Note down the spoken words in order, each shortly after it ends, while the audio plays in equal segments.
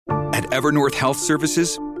At Evernorth Health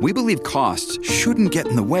Services, we believe costs shouldn't get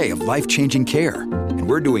in the way of life-changing care, and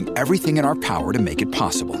we're doing everything in our power to make it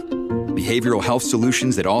possible. Behavioral health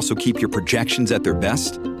solutions that also keep your projections at their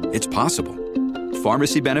best? It's possible.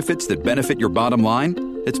 Pharmacy benefits that benefit your bottom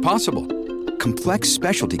line? It's possible. Complex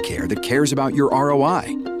specialty care that cares about your ROI?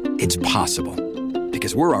 It's possible.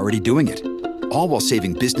 Because we're already doing it. All while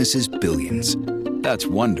saving businesses billions. That's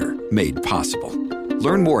Wonder made possible.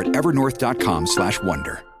 Learn more at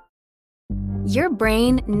evernorth.com/wonder. Your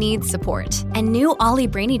brain needs support, and new Ollie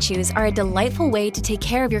Brainy Chews are a delightful way to take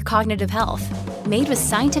care of your cognitive health. Made with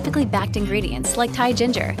scientifically backed ingredients like Thai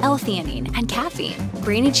ginger, L-theanine, and caffeine,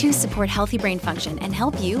 Brainy Chews support healthy brain function and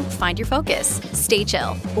help you find your focus, stay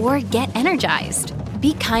chill, or get energized.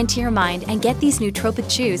 Be kind to your mind and get these nootropic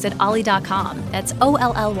chews at ollie.com. That's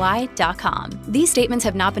OLLY.com. These statements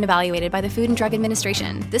have not been evaluated by the Food and Drug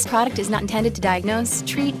Administration. This product is not intended to diagnose,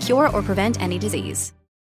 treat, cure, or prevent any disease.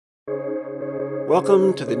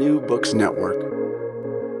 Welcome to the New Books Network.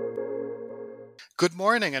 Good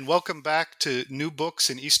morning and welcome back to New Books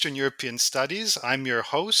in Eastern European Studies. I'm your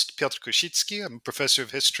host, Piotr Kosicki. I'm a professor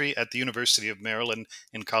of history at the University of Maryland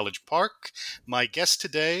in College Park. My guest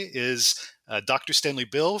today is Dr. Stanley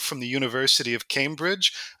Bill from the University of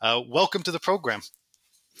Cambridge. Welcome to the program.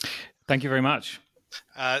 Thank you very much.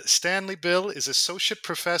 Stanley Bill is Associate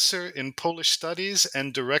Professor in Polish Studies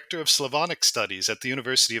and Director of Slavonic Studies at the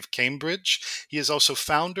University of Cambridge. He is also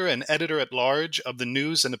founder and editor-at-large of the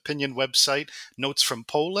news and opinion website Notes from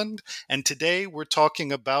Poland. And today we're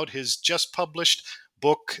talking about his just published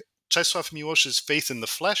book, Czesław Miłosz's Faith in the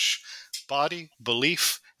Flesh, Body,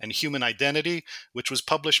 Belief, and Human Identity, which was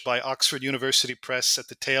published by Oxford University Press at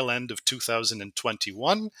the tail end of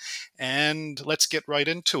 2021. And let's get right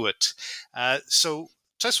into it. So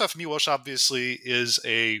Czesław Miłosz obviously is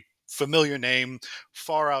a familiar name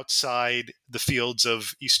far outside the fields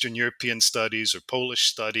of Eastern European studies or Polish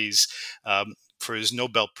studies, for his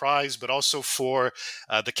Nobel Prize, but also for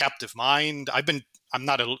The Captive Mind. I'm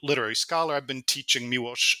not a literary scholar. I've been teaching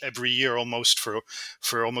Miłosz every year almost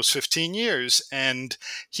for almost 15 years. And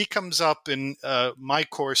he comes up in my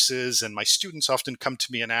courses, and my students often come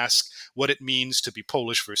to me and ask what it means to be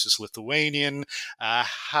Polish versus Lithuanian,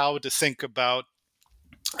 how to think about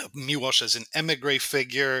Miłosz as an emigre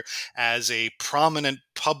figure, as a prominent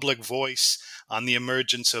public voice on the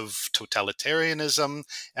emergence of totalitarianism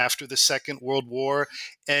after the Second World War.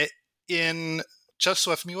 In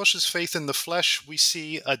Czesław Miłosz's Faith in the Flesh, we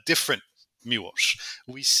see a different Miłosz.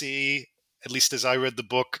 We see, at least as I read the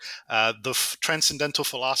book, the transcendental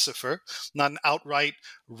philosopher, not an outright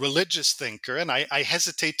religious thinker. And I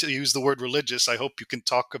hesitate to use the word religious. I hope you can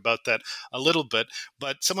talk about that a little bit.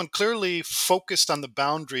 But someone clearly focused on the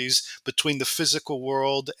boundaries between the physical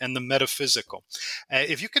world and the metaphysical.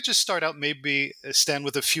 If you could just start out, maybe, Stan,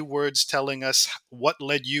 with a few words telling us what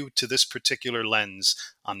led you to this particular lens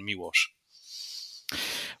on Miłosz.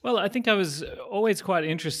 Well, I think I was always quite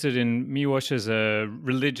interested in Miłosz as a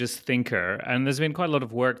religious thinker, and there's been quite a lot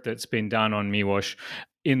of work that's been done on Miłosz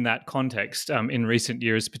in that context in recent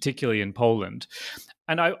years, particularly in Poland.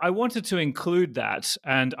 And I wanted to include that,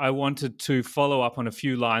 and I wanted to follow up on a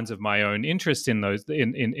few lines of my own interest in those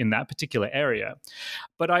in that particular area.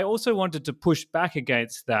 But I also wanted to push back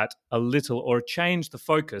against that a little, or change the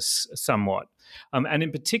focus somewhat. And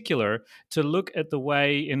in particular, to look at the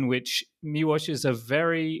way in which Miłosz is a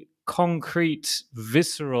very concrete,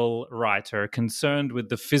 visceral writer concerned with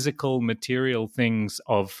the physical, material things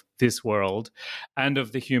of this world and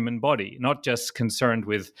of the human body, not just concerned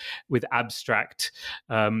with abstract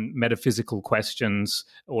metaphysical questions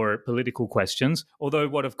or political questions. Although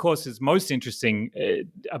what, of course, is most interesting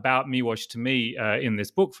about Miłosz to me in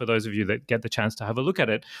this book, for those of you that get the chance to have a look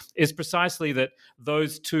at it, is precisely that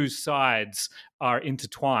those two sides are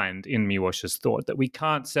intertwined in Miłosz's thought, that we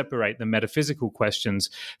can't separate the metaphysical questions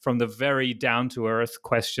from the very down-to-earth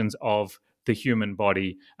questions of the human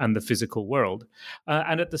body and the physical world.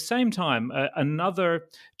 And at the same time, another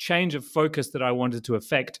change of focus that I wanted to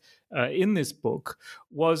effect in this book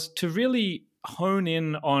was to really hone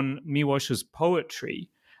in on Miłosz's poetry,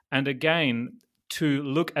 and again, to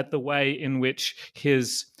look at the way in which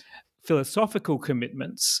his philosophical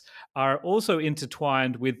commitments are also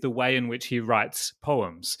intertwined with the way in which he writes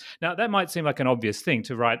poems. Now, that might seem like an obvious thing,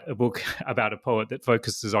 to write a book about a poet that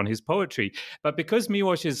focuses on his poetry, but because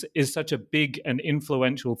Miłosz is such a big and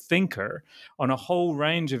influential thinker on a whole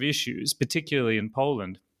range of issues, particularly in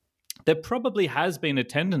Poland, there probably has been a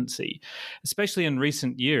tendency, especially in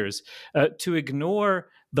recent years, to ignore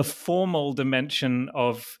the formal dimension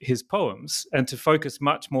of his poems and to focus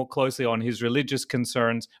much more closely on his religious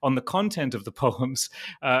concerns, on the content of the poems,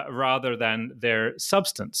 rather than their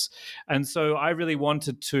substance. And so I really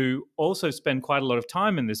wanted to also spend quite a lot of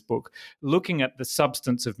time in this book looking at the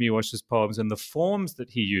substance of Miłosz's poems and the forms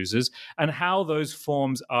that he uses and how those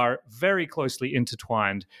forms are very closely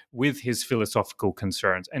intertwined with his philosophical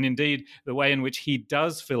concerns. And indeed, the way in which he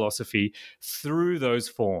does philosophy through those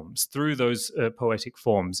forms, through those poetic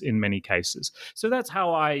forms in many cases. So that's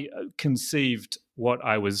how I conceived what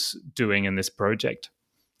I was doing in this project.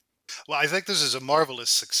 Well, I think this is a marvelous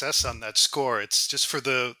success on that score. It's just for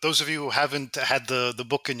those of you who haven't had the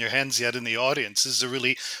book in your hands yet in the audience, this is a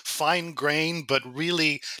really fine-grained but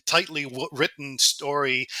really tightly written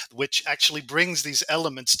story which actually brings these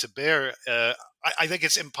elements to bear. I think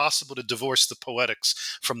it's impossible to divorce the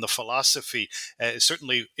poetics from the philosophy,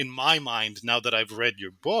 certainly in my mind, now that I've read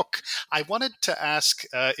your book. I wanted to ask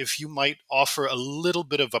if you might offer a little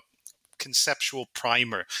bit of a conceptual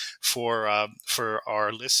primer for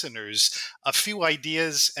our listeners, a few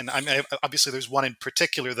ideas, and obviously there's one in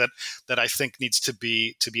particular that I think needs to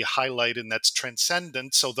be highlighted, and that's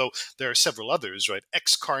transcendence. Although there are several others, right?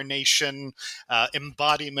 Excarnation,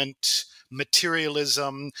 embodiment,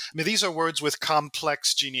 materialism. I mean, these are words with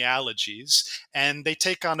complex genealogies, and they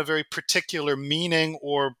take on a very particular meaning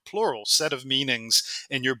or plural set of meanings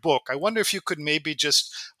in your book. I wonder if you could maybe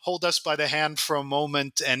just hold us by the hand for a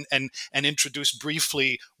moment and introduce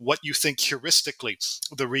briefly what you think heuristically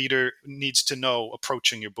the reader needs to know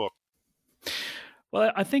approaching your book.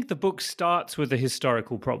 Well, I think the book starts with a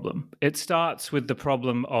historical problem. It starts with the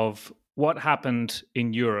problem of what happened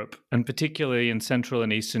in Europe, and particularly in Central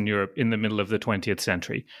and Eastern Europe in the middle of the 20th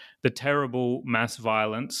century. The terrible mass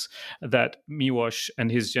violence that Miłosz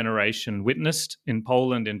and his generation witnessed in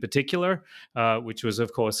Poland in particular, which was,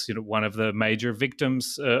 of course, one of the major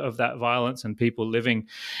victims of that violence, and people living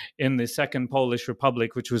in the Second Polish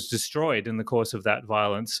Republic, which was destroyed in the course of that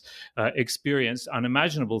violence, experienced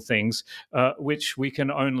unimaginable things, which we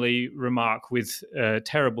can only remark with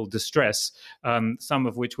terrible distress, some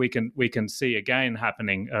of which we can see again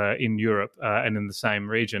happening in Europe and in the same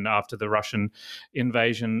region after the Russian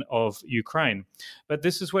invasion of Ukraine. But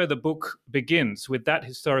this is where the book begins, with that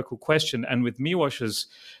historical question and with Miłosz's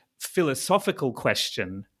philosophical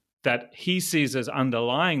question that he sees as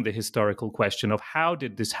underlying the historical question of how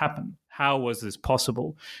did this happen? How was this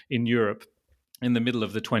possible in Europe in the middle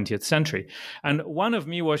of the 20th century? And one of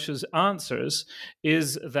Miłosz's answers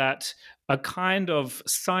is that a kind of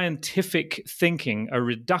scientific thinking, a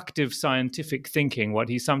reductive scientific thinking, what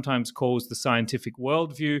he sometimes calls the scientific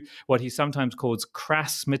worldview, what he sometimes calls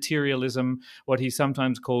crass materialism, what he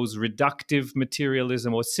sometimes calls reductive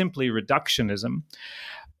materialism, or simply reductionism,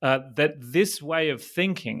 that this way of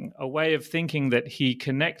thinking, a way of thinking that he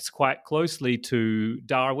connects quite closely to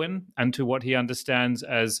Darwin and to what he understands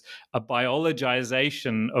as a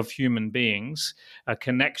biologization of human beings, a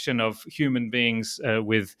connection of human beings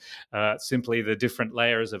with simply the different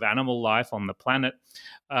layers of animal life on the planet,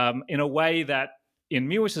 in a way that, in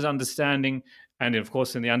Miłosz's understanding, and of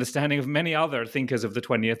course in the understanding of many other thinkers of the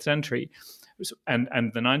 20th century, and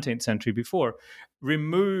the 19th century before,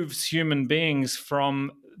 removes human beings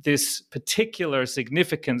from this particular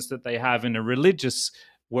significance that they have in a religious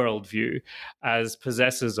worldview as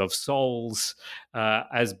possessors of souls,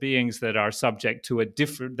 as beings that are subject to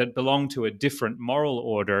that belong to a different moral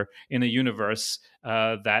order in a universe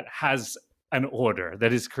that has an order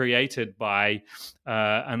that is created by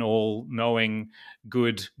an all-knowing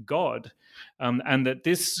good God. And that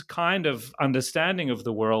this kind of understanding of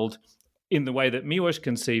the world, in the way that Miłosz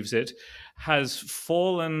conceives it, has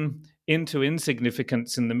fallen into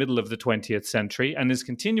insignificance in the middle of the 20th century and is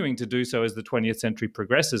continuing to do so as the 20th century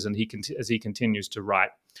progresses, and as he continues to write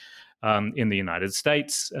in the United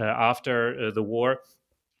States after the war.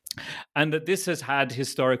 And that this has had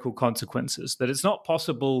historical consequences, that it's not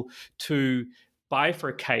possible to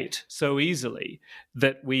bifurcate so easily,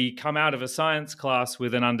 that we come out of a science class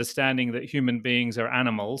with an understanding that human beings are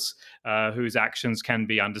animals whose actions can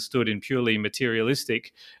be understood in purely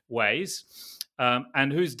materialistic ways,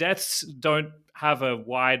 and whose deaths don't have a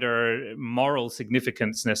wider moral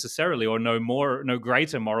significance necessarily, or no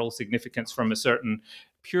greater moral significance from a certain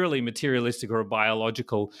purely materialistic or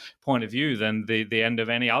biological point of view than the end of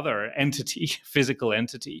any other entity, physical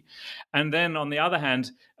entity. And then on the other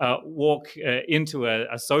hand, walk into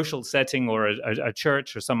a social setting or a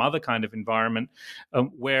church or some other kind of environment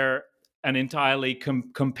where an entirely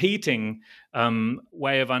competing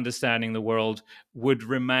way of understanding the world would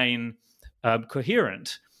remain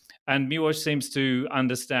coherent. And Miłosz seems to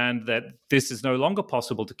understand that this is no longer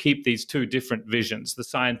possible to keep these two different visions, the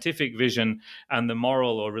scientific vision and the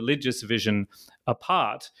moral or religious vision,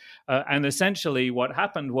 apart. And essentially what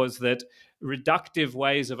happened was that reductive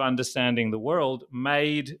ways of understanding the world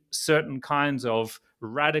made certain kinds of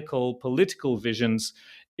radical political visions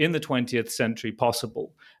in the 20th century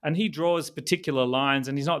possible. And he draws particular lines,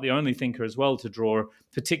 and he's not the only thinker as well to draw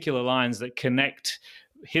particular lines that connect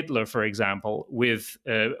Hitler, for example, with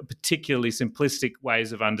particularly simplistic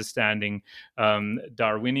ways of understanding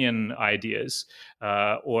Darwinian ideas.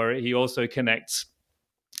 Or he also connects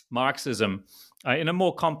Marxism in a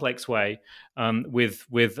more complex way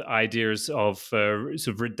with ideas of sort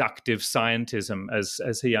of reductive scientism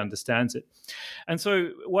as he understands it. And so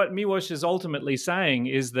what Miłosz is ultimately saying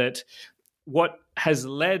is that what has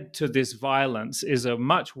led to this violence is a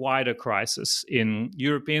much wider crisis in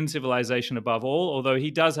European civilization above all, although he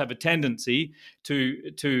does have a tendency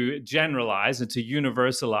to generalize and to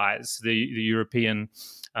universalize the European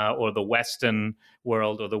or the Western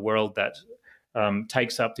world, or the world that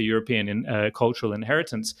takes up the European cultural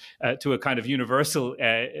inheritance to a kind of universal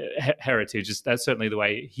heritage. That's certainly the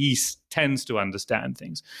way he tends to understand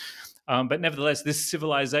things. But nevertheless, this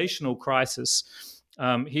civilizational crisis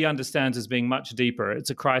he understands as being much deeper. It's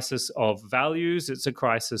a crisis of values. It's a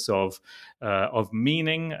crisis of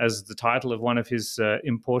meaning, as the title of one of his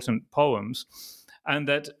important poems, and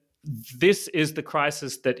that this is the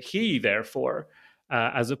crisis that he, therefore,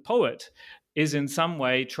 as a poet, is in some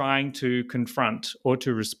way trying to confront or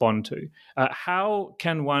to respond to. How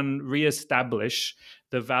can one reestablish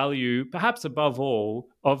the value, perhaps above all,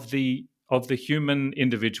 of the human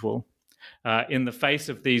individual in the face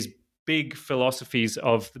of these big philosophies,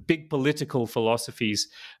 of the big political philosophies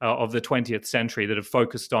of the 20th century that have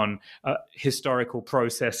focused on historical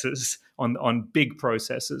processes, on big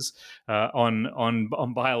processes,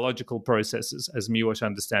 on biological processes, as Miłosz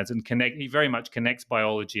understands, and he very much connects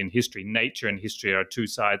biology and history. Nature and history are two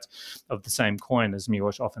sides of the same coin, as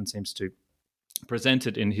Miłosz often seems to present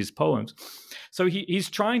it in his poems. So he's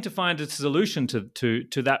trying to find a solution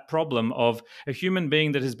to that problem of a human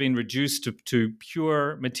being that has been reduced to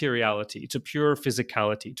pure materiality, to pure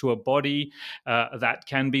physicality, to a body that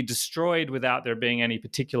can be destroyed without there being any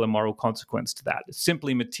particular moral consequence to that. It's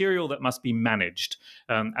simply material that must be managed,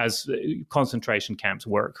 as concentration camps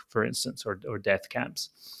work, for instance, or death camps,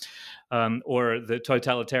 or the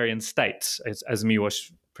totalitarian states, as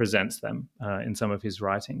Miłosz presents them in some of his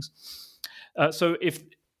writings. So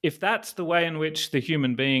if that's the way in which the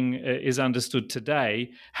human being is understood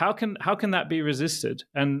today, how can that be resisted?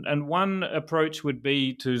 And one approach would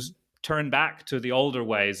be to turn back to the older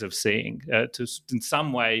ways of seeing, to in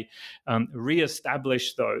some way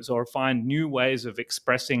reestablish those, or find new ways of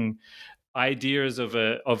expressing ideas of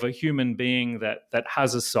a human being that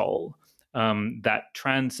has a soul, that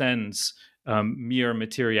transcends mere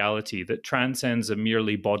materiality, that transcends a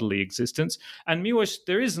merely bodily existence. And Miłosz,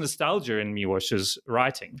 there is nostalgia in Miłosz's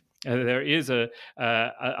writing. There is a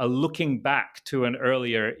looking back to an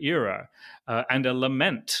earlier era and a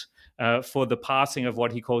lament for the passing of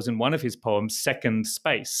what he calls in one of his poems, second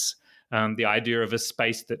space. The idea of a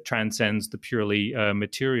space that transcends the purely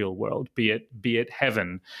material world, be it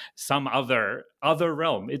heaven, some other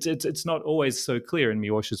realm. It's not always so clear in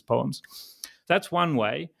Miłosz's poems. That's one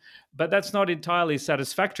way, but that's not entirely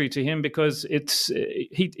satisfactory to him, because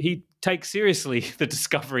he takes seriously the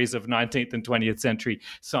discoveries of 19th and 20th century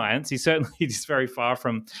science. He certainly is very far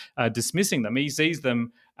from dismissing them. He sees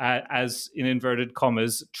them as, in inverted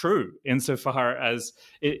commas, true, insofar as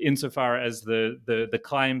the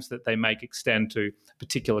claims that they make extend to a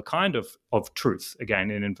particular kind of truth, again,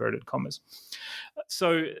 in inverted commas.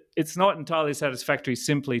 So it's not entirely satisfactory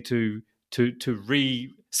simply to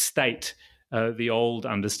restate the old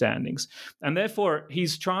understandings. And therefore,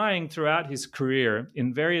 he's trying throughout his career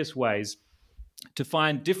in various ways to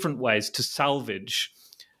find different ways to salvage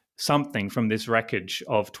something from this wreckage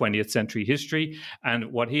of 20th century history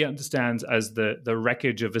and what he understands as the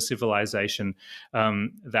wreckage of a civilization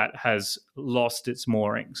that has lost its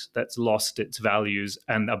moorings, that's lost its values,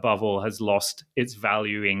 and above all has lost its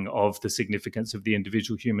valuing of the significance of the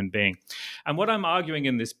individual human being. And what I'm arguing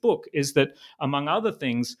in this book is that, among other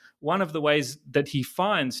things, one of the ways that he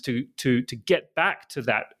finds to get back to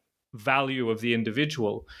that value of the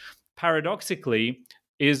individual, paradoxically,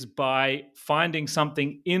 is by finding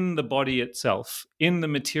something in the body itself, in the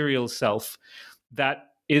material self, that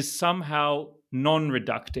is somehow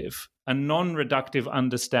non-reductive, a non-reductive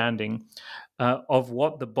understanding of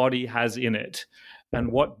what the body has in it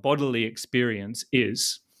and what bodily experience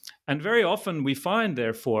is. And very often we find,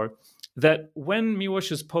 therefore, that when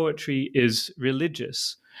Miłosz's poetry is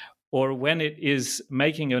religious, or when it is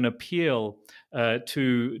making an appeal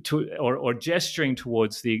or gesturing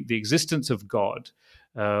towards the existence of God,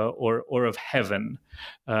 or of heaven,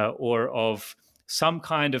 or of some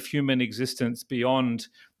kind of human existence beyond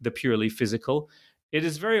the purely physical, it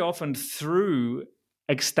is very often through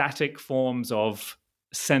ecstatic forms of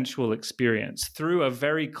sensual experience, through a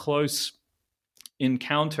very close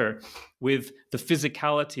encounter with the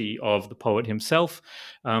physicality of the poet himself,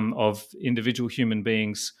 of individual human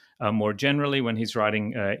beings more generally when he's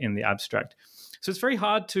writing in the abstract. So it's very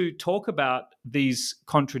hard to talk about these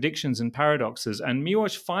contradictions and paradoxes, and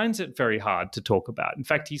Miłosz finds it very hard to talk about. In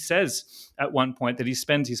fact, he says at one point that he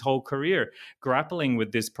spends his whole career grappling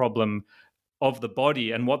with this problem of the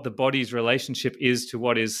body and what the body's relationship is to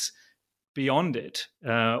what is beyond it,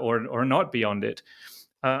 or not beyond it.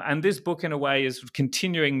 And this book, in a way, is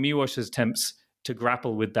continuing Miłosz's attempts to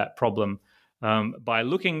grapple with that problem by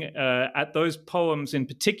looking at those poems in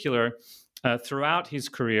particular throughout his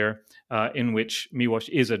career, in which Miłosz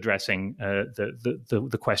is addressing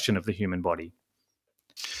the question of the human body.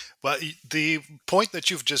 Well, the point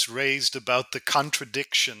that you've just raised about the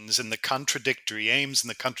contradictions and the contradictory aims and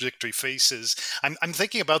the contradictory faces, I'm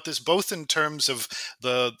thinking about this both in terms of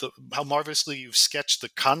the how marvelously you've sketched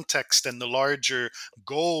the context and the larger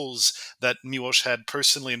goals that Miłosz had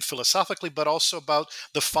personally and philosophically, but also about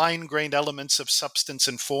the fine-grained elements of substance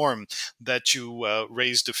and form that you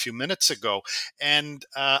raised a few minutes ago. And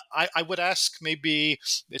I would ask, maybe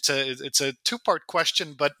it's a two-part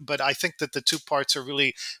question, but I think that the two parts are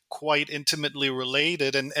really quite intimately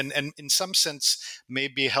related, and in some sense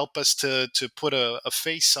maybe help us to put a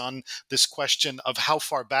face on this question of how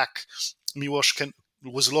far back Miłosz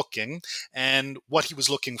was looking and what he was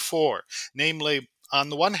looking for. Namely, on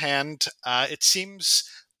the one hand, it seems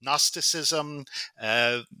Gnosticism,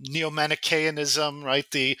 Neo-Manichaeanism,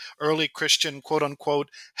 right, the early Christian quote-unquote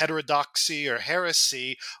heterodoxy or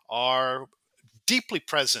heresy are deeply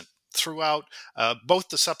present throughout both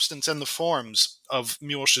the substance and the forms of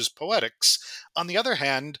Miłosz's poetics. On the other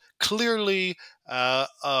hand, clearly a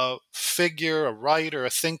figure, a writer, a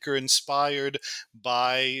thinker inspired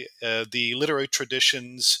by the literary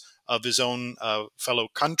traditions of his own fellow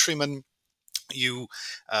countrymen. You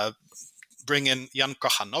bring in Jan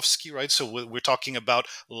Kochanowski, right? So we're talking about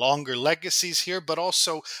longer legacies here, but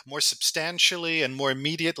also more substantially and more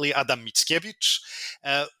immediately Adam Mickiewicz.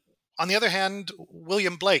 On the other hand,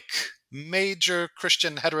 William Blake, major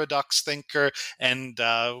Christian heterodox thinker and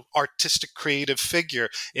artistic creative figure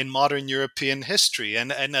in modern European history,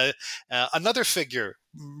 and another figure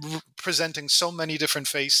presenting so many different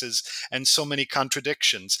faces and so many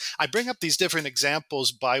contradictions. I bring up these different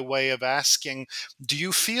examples by way of asking, do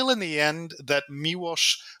you feel in the end that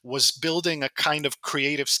Miłosz was building a kind of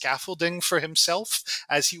creative scaffolding for himself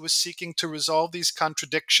as he was seeking to resolve these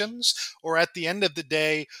contradictions? Or at the end of the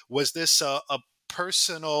day, was this a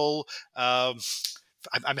personal, I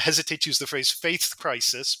hesitate to use the phrase faith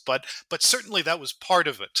crisis, but certainly that was part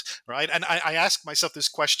of it, right? And I ask myself this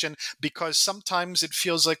question because sometimes it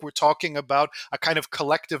feels like we're talking about a kind of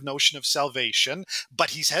collective notion of salvation, but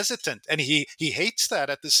he's hesitant and he hates that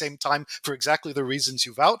at the same time for exactly the reasons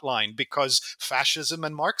you've outlined, because fascism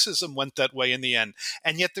and Marxism went that way in the end.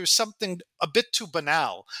 And yet there's something a bit too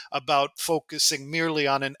banal about focusing merely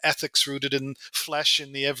on an ethics rooted in flesh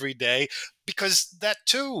in the everyday, because that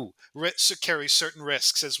too carries certain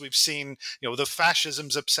risks, as we've seen, the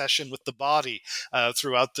fascism's obsession with the body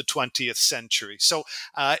throughout the 20th century. So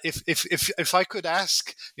if I could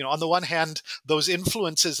ask, on the one hand, those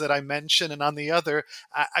influences that I mentioned, and on the other,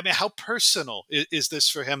 I mean, how personal is this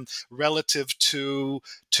for him relative to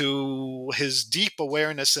his deep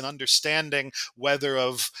awareness and understanding, whether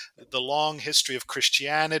of the long history of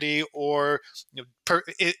Christianity or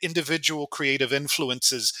individual creative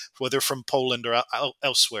influences, whether from Poland or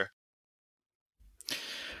elsewhere?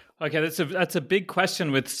 Okay, that's a big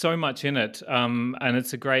question with so much in it, and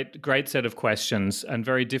it's a great set of questions and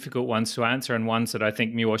very difficult ones to answer, and ones that I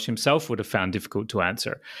think Miłosz himself would have found difficult to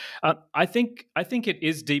answer. I think it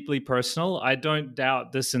is deeply personal. I don't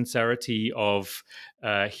doubt the sincerity of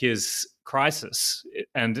his crisis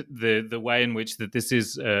and the way in which that this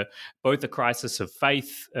is both a crisis of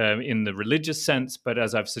faith in the religious sense, but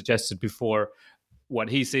as I've suggested before, what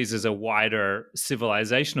he sees as a wider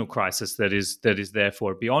civilizational crisis that is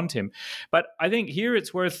therefore beyond him. But I think here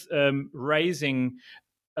it's worth raising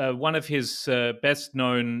one of his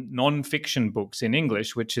best-known non-fiction books in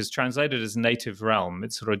English, which is translated as Native Realm.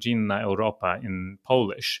 It's Rodzinna Europa in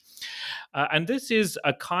Polish. And this is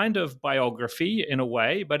a kind of biography in a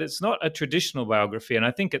way, but it's not a traditional biography. And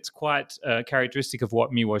I think it's quite characteristic of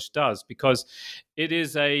what Miłosz does, because it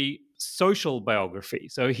is a social biography.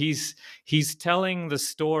 So he's telling the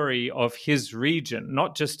story of his region,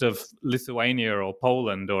 not just of Lithuania or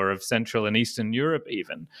Poland or of Central and Eastern Europe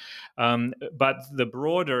even, but the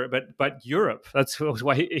broader, but Europe. That's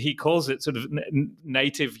why he calls it sort of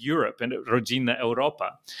native Europe and Rodzina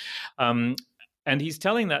Europa. And he's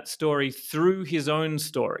telling that story through his own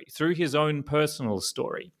story, through his own personal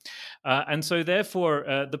story. And so therefore,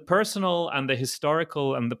 the personal and the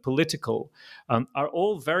historical and the political are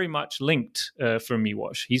all very much linked for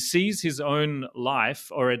Miłosz. He sees his own life,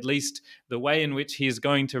 or at least the way in which he is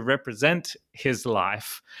going to represent his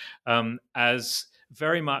life, as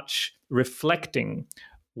very much reflecting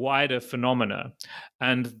wider phenomena.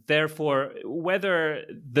 And therefore, whether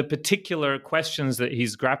the particular questions that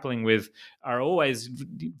he's grappling with are always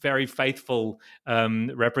very faithful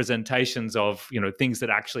representations of, things that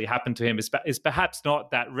actually happened to him is perhaps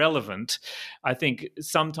not that relevant. I think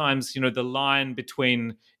sometimes, the line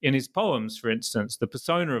between, in his poems, for instance, the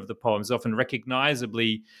persona of the poems is often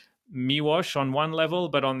recognizably Miłosz on one level,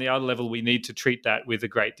 but on the other level, we need to treat that with a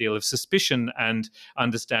great deal of suspicion and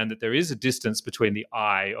understand that there is a distance between the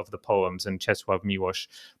I of the poems and Czesław Miłosz,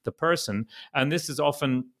 the person. And this is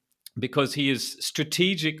often because he is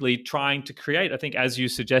strategically trying to create, I think, as you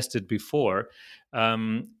suggested before,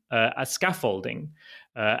 a scaffolding,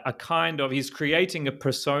 a kind of, he's creating a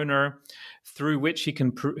persona through which he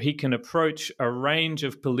can approach a range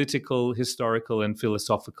of political, historical, and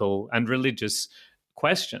philosophical and religious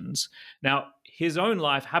questions. Now, his own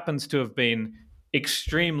life happens to have been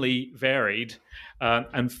extremely varied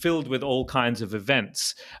and filled with all kinds of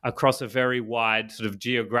events across a very wide sort of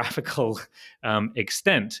geographical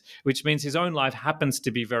extent, which means his own life happens to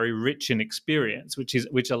be very rich in experience,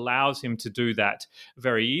 which allows him to do that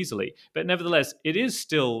very easily. But nevertheless, it is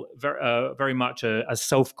still very much a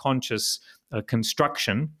self-conscious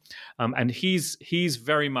construction, and he's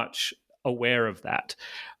very much aware of that.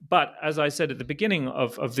 But as I said at the beginning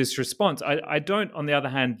of this response, I don't, on the other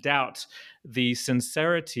hand, doubt the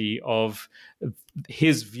sincerity of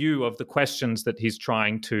his view of the questions that he's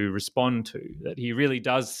trying to respond to, that he really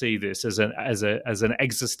does see this as an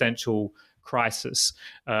existential crisis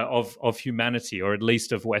of humanity, or at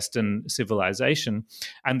least of Western civilization,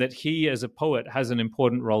 and that he, as a poet, has an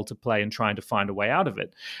important role to play in trying to find a way out of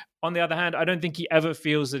it. On the other hand, I don't think he ever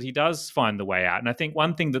feels that he does find the way out. And I think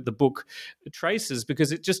one thing that the book traces,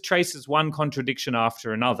 because it just traces one contradiction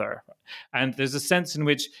after another, and there's a sense in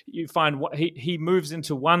which you find he moves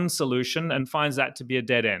into one solution and finds that to be a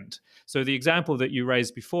dead end. So the example that you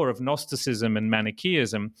raised before of Gnosticism and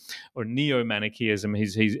Manichaeism, or Neo-Manichaeism,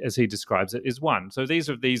 as he describes it, is one. So these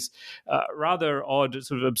are these rather odd,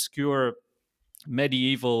 sort of obscure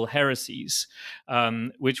medieval heresies,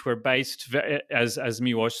 which were based, as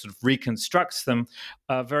Miłosz sort of reconstructs them,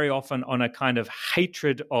 very often on a kind of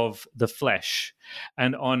hatred of the flesh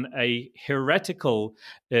and on a heretical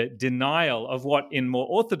denial of what in more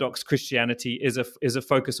orthodox Christianity is a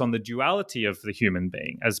focus on the duality of the human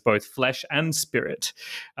being as both flesh and spirit.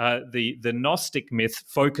 The Gnostic myth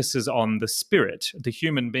focuses on the spirit. The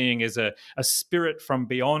human being is a spirit from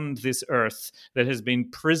beyond this earth that has been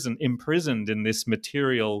imprisoned in this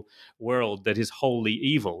material world that is wholly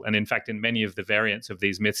evil. And in fact, in many of the variants of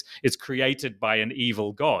these myths, it's created by an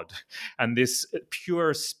evil god. And this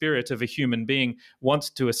pure spirit of a human being wants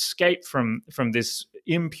to escape from this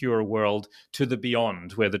impure world to the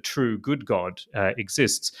beyond, where the true good God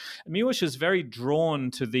exists. Miłosz is very drawn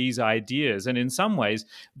to these ideas, and in some ways,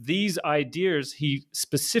 these ideas he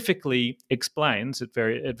specifically explains at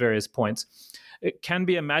various points. It can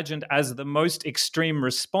be imagined as the most extreme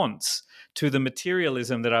response to the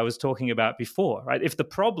materialism that I was talking about before, right? If the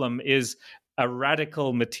problem is a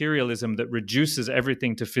radical materialism that reduces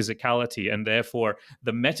everything to physicality, and therefore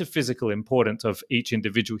the metaphysical importance of each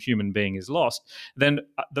individual human being is lost, then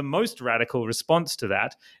the most radical response to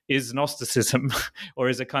that is Gnosticism, or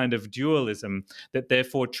is a kind of dualism that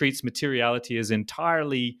therefore treats materiality as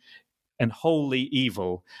entirely and wholly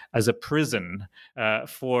evil, as a prison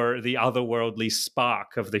for the otherworldly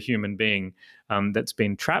spark of the human being that's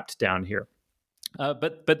been trapped down here.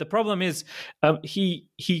 But the problem is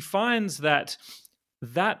he finds that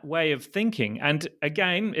way of thinking, and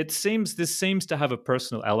again, this seems to have a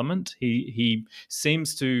personal element. He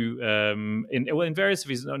seems to in various of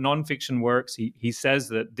his nonfiction works, he says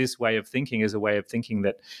that this way of thinking is a way of thinking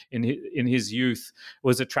that in his youth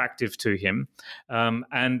was attractive to him,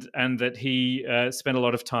 and that he spent a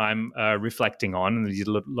lot of time reflecting on, and he did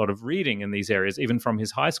a lot of reading in these areas, even from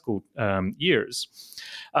his high school years.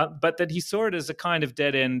 But that he saw it as a kind of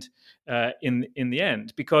dead end in the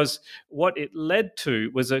end, because what it led to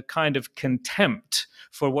to was a kind of contempt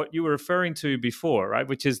for what you were referring to before, right?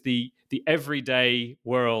 Which is the everyday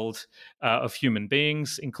world of human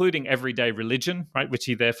beings, including everyday religion, right? Which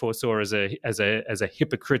he therefore saw as a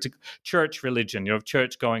hypocritical church religion, of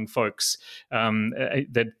church-going folks,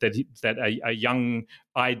 that a young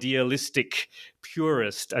idealistic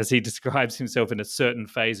purist, as he describes himself in a certain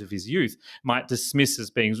phase of his youth, might dismiss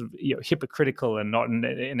as being hypocritical and not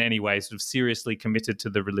in any way sort of seriously committed to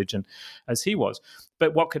the religion as he was.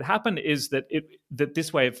 But what could happen is that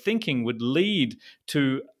this way of thinking would lead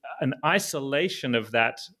to an isolation of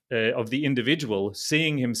the individual,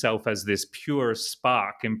 seeing himself as this pure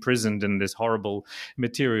spark imprisoned in this horrible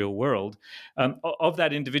material world, of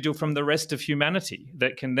that individual from the rest of humanity,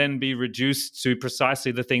 that can then be reduced to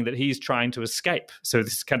precisely the thing that he's trying to escape. So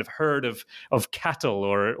this kind of herd of cattle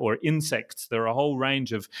or insects. There are a whole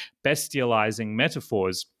range of bestializing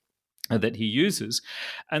metaphors that he uses.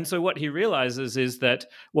 And so what he realizes is that,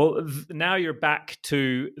 well, now you're back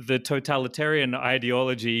to the totalitarian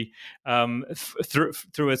ideology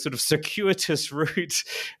through a sort of circuitous route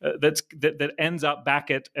that ends up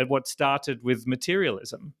back at what started with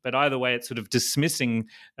materialism. But either way, it's sort of dismissing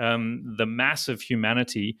the mass of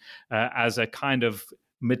humanity as a kind of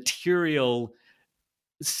material,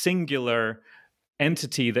 singular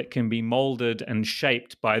entity that can be molded and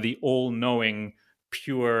shaped by the all-knowing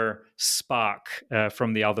pure spark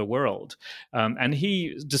from the other world. And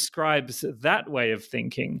he describes that way of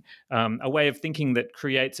thinking, a way of thinking that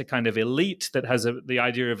creates a kind of elite that has the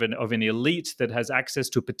idea of an elite that has access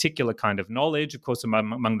to a particular kind of knowledge. Of course,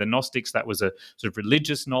 among the Gnostics, that was a sort of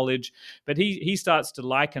religious knowledge. But he starts to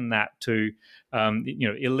liken that to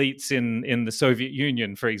elites in the Soviet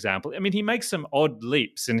Union, for example. I mean, he makes some odd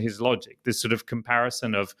leaps in his logic, this sort of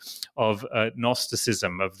comparison of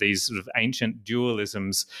Gnosticism, of these sort of ancient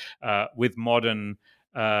dualisms with modern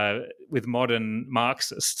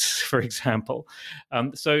Marxists, for example.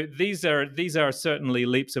 So these are certainly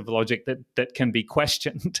leaps of logic that can be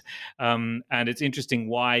questioned, and it's interesting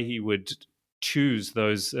why he would choose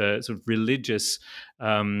those sort of religious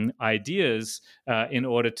ideas in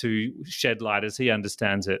order to shed light, as he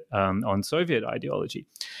understands it, on Soviet ideology.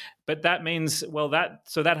 But that means, well, that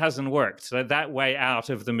hasn't worked. So that way out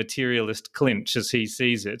of the materialist clinch, as he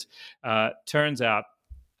sees it, turns out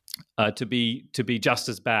to be just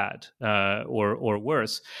as bad or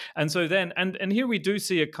worse. And so then, and here we do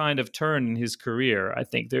see a kind of turn in his career. I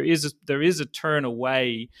think there is a turn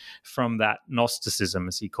away from that Gnosticism,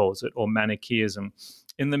 as he calls it, or Manichaeism,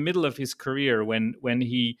 in the middle of his career when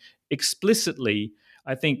he explicitly,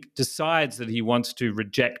 I think, decides that he wants to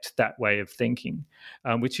reject that way of thinking,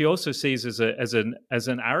 which he also sees as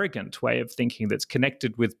an arrogant way of thinking that's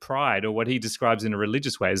connected with pride, or what he describes in a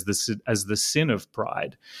religious way as the sin of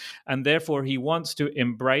pride. And therefore, he wants to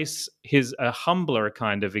embrace a humbler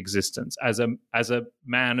kind of existence as a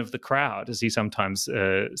man of the crowd, as he sometimes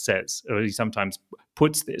says, or he sometimes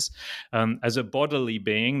puts this, as a bodily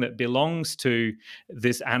being that belongs to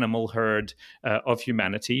this animal herd of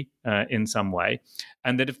humanity in some way.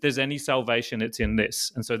 And that if there's any salvation, it's in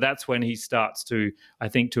this. And so that's when he starts to, I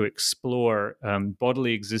think, to explore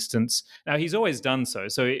bodily existence. Now, he's always done so.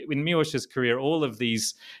 So in Miłosz's career, all of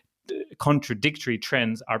these contradictory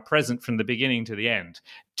trends are present from the beginning to the end,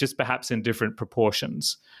 just perhaps in different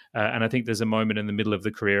proportions. And I think there's a moment in the middle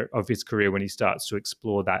of his career when he starts to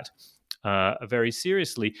explore that very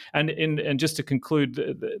seriously. And just to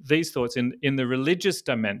conclude these thoughts, in the religious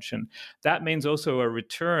dimension, that means also a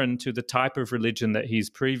return to the type of religion that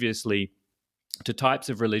to types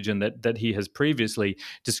of religion that he has previously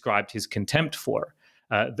described his contempt for.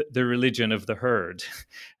 The religion of the herd,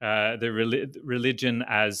 religion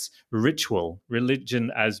as ritual,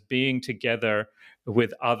 religion as being together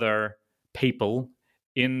with other people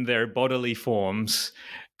in their bodily forms,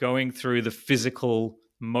 going through the physical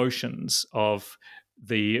motions of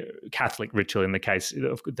the Catholic ritual, in the case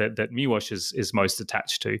that Miłosz is most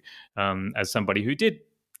attached to, as somebody who did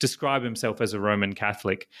describe himself as a Roman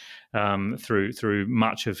Catholic through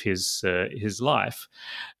much of his life.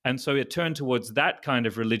 And so it turned towards that kind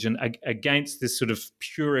of religion against this sort of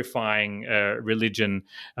purifying religion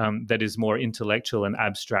that is more intellectual and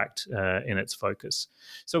abstract in its focus.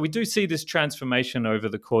 So we do see this transformation over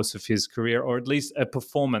the course of his career, or at least a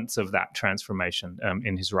performance of that transformation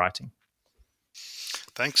in his writing.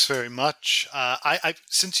 Thanks very much.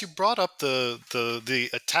 Since you brought up the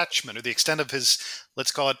attachment or the extent of his,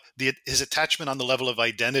 let's call it his attachment on the level of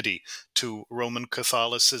identity to Roman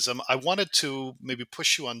Catholicism, I wanted to maybe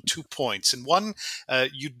push you on 2 points. And one,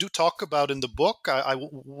 you do talk about in the book. I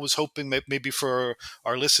was hoping maybe for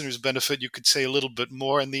our listeners' benefit, you could say a little bit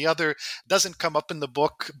more. And the other doesn't come up in the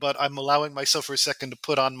book, but I'm allowing myself for a second to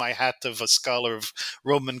put on my hat of a scholar of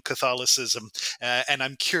Roman Catholicism, and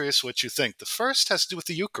I'm curious what you think. The first has to do with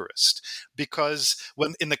the Eucharist, because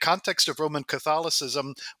when in the context of Roman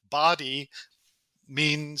Catholicism, body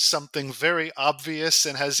means something very obvious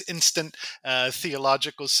and has instant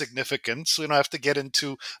theological significance. We don't have to get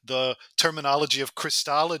into the terminology of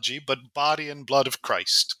Christology, but body and blood of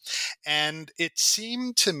Christ. And it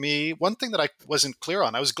seemed to me, one thing that I wasn't clear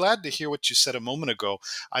on, I was glad to hear what you said a moment ago.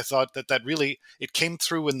 I thought that really, it came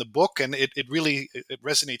through in the book, and it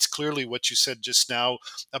resonates clearly what you said just now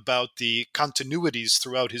about the continuities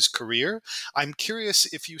throughout his career. I'm curious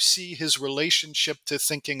if you see his relationship to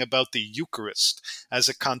thinking about the Eucharist as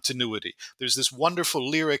a continuity. There's this wonderful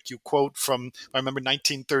lyric you quote from, I remember,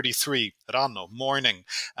 1933, Rano, Morning,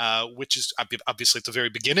 which is obviously at the very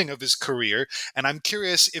beginning of his career. And I'm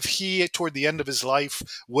curious if he, toward the end of his life,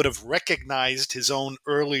 would have recognized his own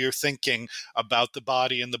earlier thinking about the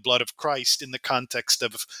body and the blood of Christ in the context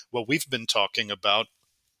of what we've been talking about.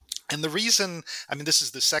 And the reason, I mean, this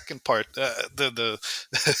is the second part, the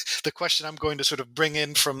question I'm going to sort of bring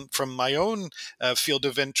in from my own field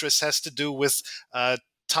of interest has to do with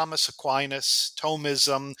Thomas Aquinas,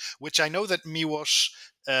 Thomism, which I know that Miłosz,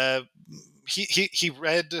 he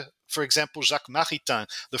read, for example, Jacques Maritain,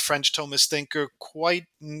 the French Thomist thinker, quite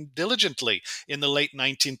diligently in the late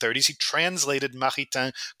 1930s. He translated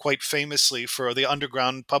Maritain quite famously for the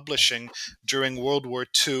underground publishing during World War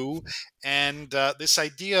II. And this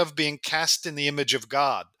idea of being cast in the image of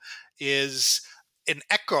God is an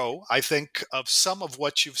echo, I think, of some of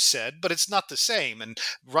what you've said, but it's not the same. And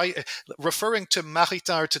referring to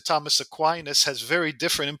Maritain or to Thomas Aquinas has very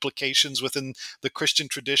different implications within the Christian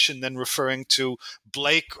tradition than referring to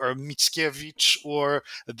Blake or Mickiewicz or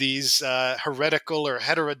these heretical or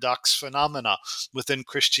heterodox phenomena within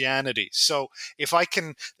Christianity. So if I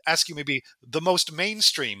can ask you maybe the most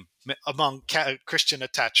mainstream among Christian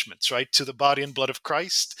attachments, right, to the body and blood of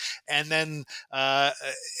Christ, and then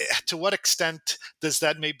to what extent does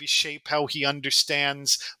that maybe shape how he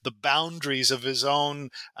understands the boundaries of his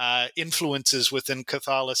own influences within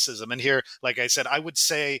Catholicism? And here, like I said, I would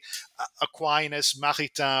say Aquinas,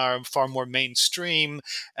 Maritain are far more mainstream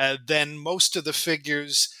than most of the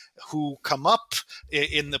figures who come up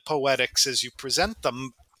in the Poetics as you present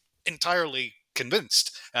them, entirely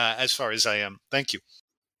convinced, as far as I am. Thank you.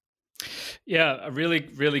 Yeah, a really,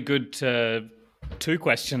 really good 2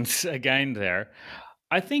 questions again there.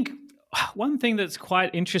 I think one thing that's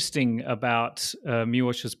quite interesting about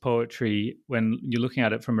Miłosz's poetry when you're looking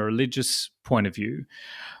at it from a religious point of view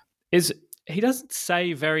is he doesn't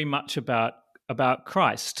say very much about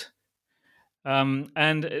Christ. And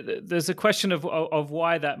there's a question of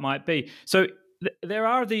why that might be. So there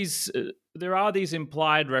are these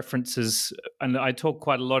implied references, and I talk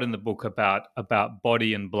quite a lot in the book about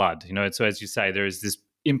body and blood. So as you say, there is this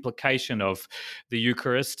implication of the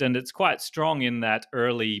Eucharist, and it's quite strong in that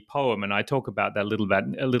early poem. And I talk about that a little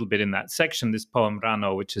bit in that section. This poem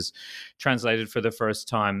Rano, which is translated for the first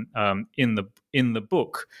time in the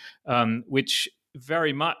book, which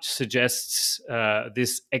very much suggests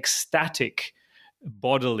this ecstatic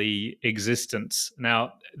bodily existence.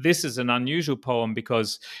 Now, this is an unusual poem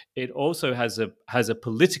because it also has a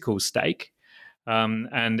political stake,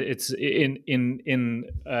 and it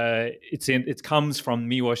comes from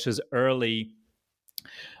Miłosz's early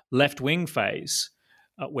left-wing phase,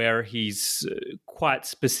 where he's quite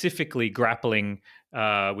specifically grappling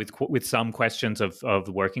with some questions of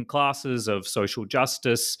working classes, of social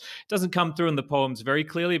justice. It doesn't come through in the poems very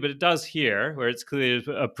clearly, but it does here, where it's clear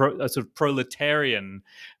a sort of proletarian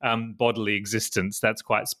bodily existence that's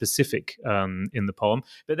quite specific in the poem.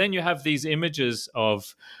 But then you have these images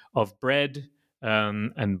of bread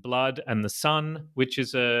and blood and the sun, which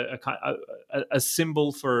is a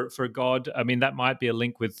symbol for God. I mean, that might be a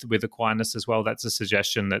link with Aquinas as well. That's a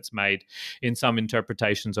suggestion that's made in some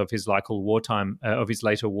interpretations of his later wartime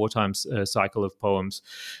cycle of poems,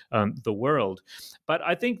 The World. But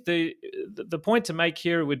I think the point to make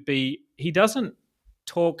here would be he doesn't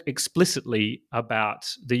talk explicitly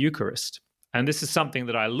about the Eucharist. And this is something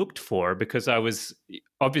that I looked for because I was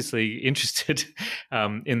obviously interested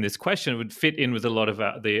in this question. It would fit in with a lot of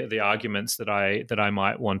the arguments that I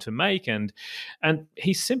might want to make, and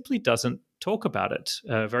he simply doesn't talk about it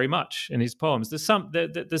very much in his poems. There's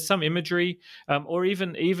some imagery, or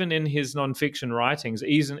even in his nonfiction writings,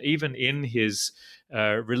 even in his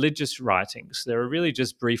religious writings, there are really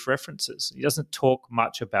just brief references. He doesn't talk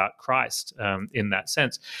much about Christ in that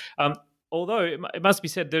sense. Although it must be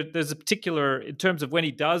said, there's a particular, in terms of when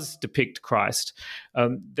he does depict Christ,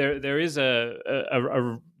 there is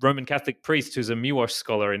a Roman Catholic priest who's a Miłosz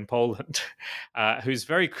scholar in Poland, who's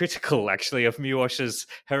very critical, actually, of Miłosz's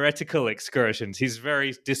heretical excursions. He's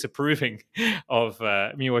very disapproving of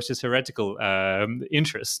Miłosz's heretical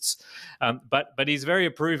interests, but he's very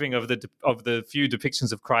approving of the few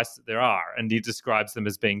depictions of Christ that there are, and he describes them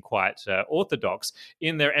as being quite orthodox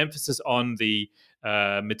in their emphasis on the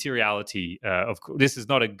materiality of this is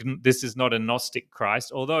not a Gnostic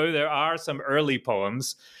Christ, although there are some early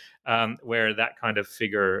poems where that kind of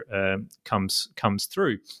figure comes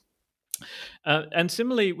through. And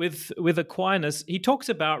similarly with Aquinas, he talks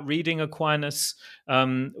about reading Aquinas.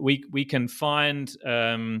 We can find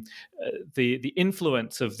the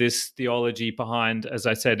influence of this theology behind, as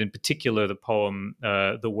I said, in particular, the poem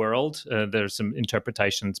 "The World." There's some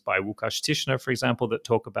interpretations by Łukasz Tischner, for example, that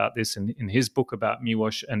talk about this in his book about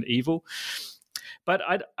Miłosz and evil. But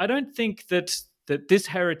I don't think that this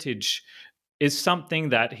heritage is something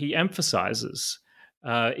that he emphasizes.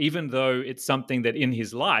 Even though it's something that in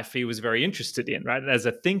his life he was very interested in, right? As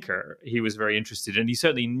a thinker, he was very interested in. He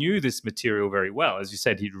certainly knew this material very well. As you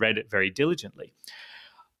said, he'd read it very diligently.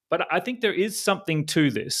 But I think there is something to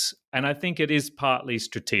this, and I think it is partly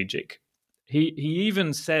strategic. He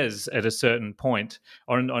even says at a certain point,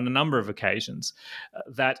 on a number of occasions,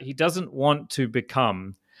 that he doesn't want to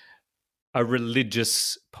become a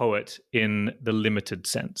religious poet in the limited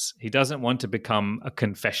sense. He doesn't want to become a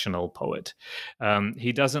confessional poet.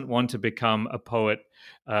 He doesn't want to become a poet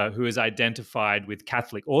who is identified with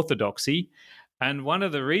Catholic orthodoxy. And one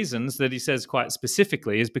of the reasons that he says quite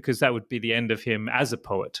specifically is because that would be the end of him as a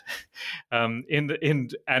poet. And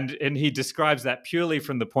he describes that purely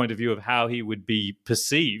from the point of view of how he would be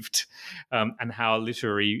perceived and how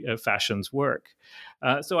literary fashions work.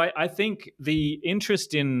 So I think the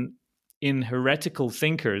interest in heretical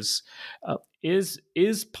thinkers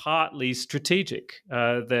is partly strategic.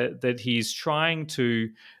 That he's trying to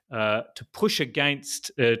push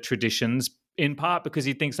against traditions, in part because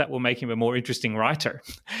he thinks that will make him a more interesting writer.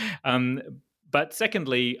 But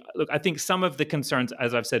secondly, look, I think some of the concerns,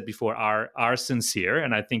 as I've said before, are sincere,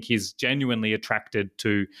 and I think he's genuinely attracted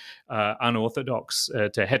to unorthodox,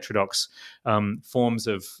 to heterodox forms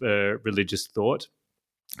of religious thought.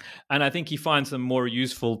 And I think he finds them more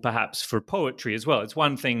useful, perhaps, for poetry as well. It's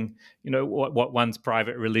one thing, what one's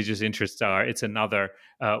private religious interests are. It's another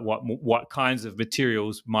what kinds of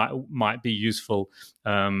materials might be useful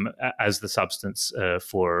as the substance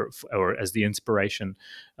or as the inspiration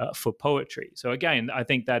for poetry. So again, I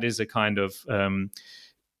think that is a kind of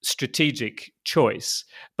strategic choice.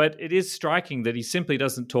 But it is striking that he simply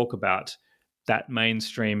doesn't talk about that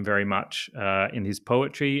mainstream very much in his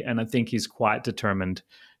poetry, and I think he's quite determined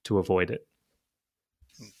to avoid it.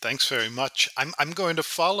 Thanks very much. I'm going to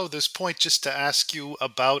follow this point just to ask you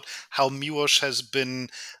about how Miłosz has been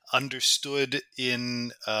understood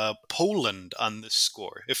in Poland on this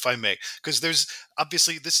score, if I may. Because there's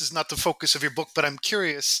obviously, this is not the focus of your book, but I'm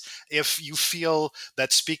curious if you feel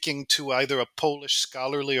that speaking to either a Polish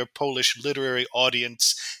scholarly or Polish literary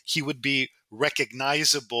audience, he would be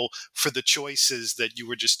recognizable for the choices that you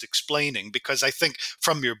were just explaining, because I think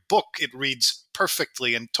from your book it reads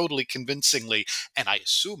perfectly and totally convincingly, and I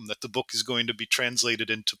assume that the book is going to be translated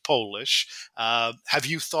into Polish. Have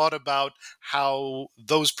you thought about how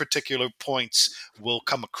those particular points will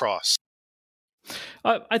come across?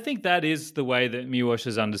 I think that is the way that Miłosz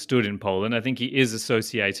is understood in Poland. I think he is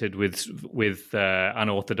associated with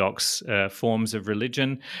unorthodox forms of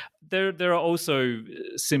religion. There are also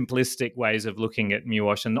simplistic ways of looking at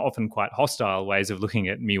Miłosz, and often quite hostile ways of looking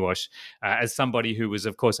at Miłosz as somebody who was,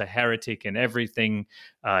 of course, a heretic in everything.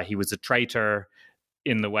 He was a traitor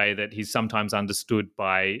in the way that he's sometimes understood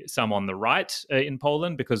by some on the right in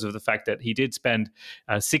Poland, because of the fact that he did spend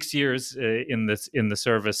 6 years in the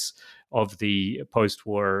service of the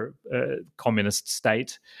post-war communist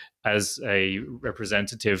state as a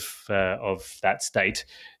representative of that state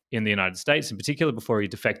in the United States, in particular, before he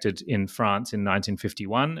defected in France in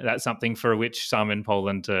 1951. That's something for which some in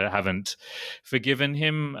Poland haven't forgiven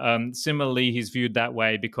him. Similarly, he's viewed that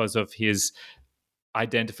way because of his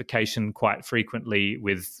identification quite frequently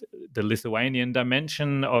with the Lithuanian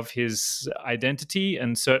dimension of his identity,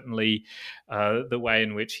 and certainly the way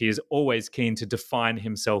in which he is always keen to define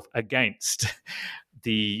himself against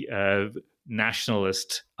the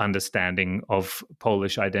nationalist understanding of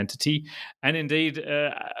Polish identity, and indeed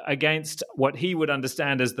against what he would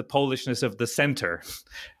understand as the Polishness of the center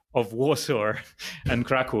of Warsaw and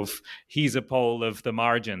Krakow. He's a Pole of the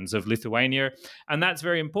margins of Lithuania, and that's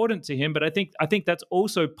very important to him. But I think that's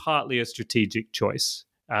also partly a strategic choice,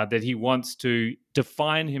 that he wants to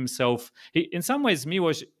define himself. In some ways,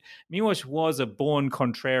 Miłosz was a born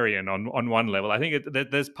contrarian on one level. I think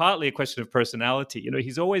there's partly a question of personality.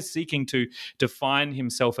 He's always seeking to define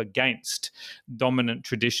himself against dominant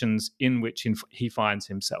traditions in which he finds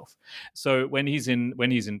himself. So when he's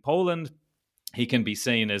in Poland, he can be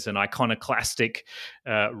seen as an iconoclastic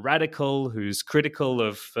radical who's critical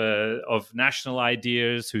of national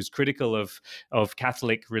ideas, who's critical of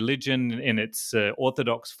Catholic religion in its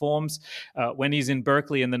orthodox forms. When he's in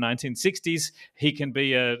Berkeley in the 1960s, he can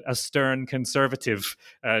be a stern conservative,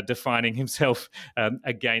 defining himself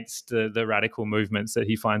against the radical movements that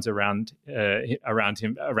he finds around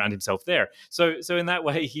himself there. So in that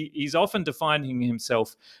way, he's often defining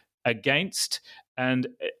himself against. And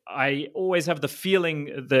I always have the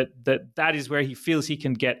feeling that is where he feels he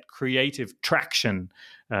can get creative traction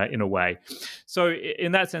in a way. So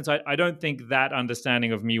in that sense, I don't think that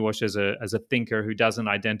understanding of Miłosz as a thinker who doesn't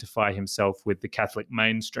identify himself with the Catholic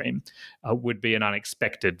mainstream would be an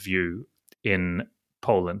unexpected view in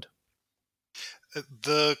Poland.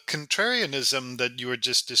 The contrarianism that you were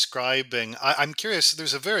just describing, I'm curious,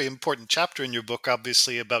 there's a very important chapter in your book,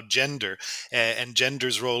 obviously, about gender and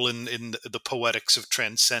gender's role in the poetics of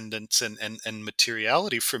transcendence and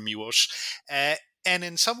materiality for Miłosz. And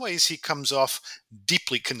in some ways, he comes off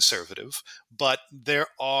deeply conservative, but there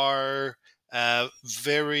are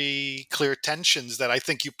very clear tensions that I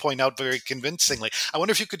think you point out very convincingly. I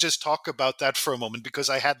wonder if you could just talk about that for a moment, because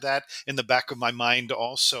I had that in the back of my mind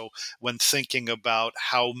also when thinking about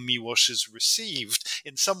how Miłosz is received.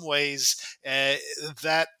 In some ways,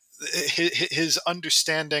 that his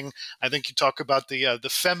understanding, I think you talk about the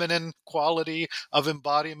feminine quality of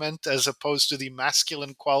embodiment as opposed to the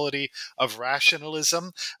masculine quality of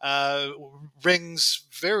rationalism, rings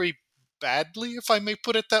very badly, if I may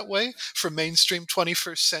put it that way, for mainstream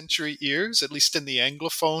 21st century ears, at least in the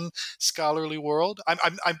Anglophone scholarly world.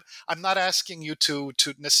 I'm not asking you to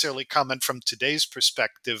necessarily comment from today's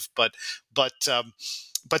perspective, but the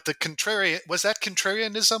was that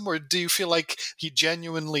contrarianism, or do you feel like he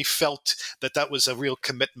genuinely felt that was a real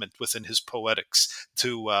commitment within his poetics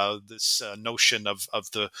to this notion of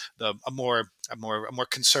a more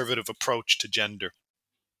conservative approach to gender?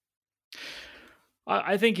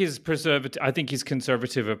 I think his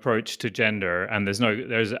conservative approach to gender, and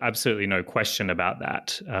there's absolutely no question about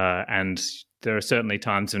that. And there are certainly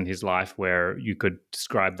times in his life where you could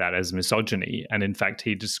describe that as misogyny, and in fact,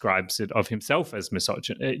 he describes it of himself as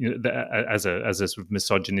as a sort of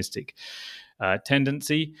misogynistic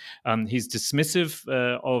tendency. He's dismissive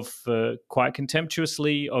quite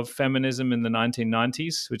contemptuously of feminism in the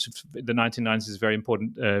 1990s, which the 1990s is a very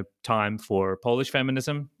important time for Polish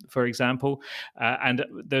feminism, for example. And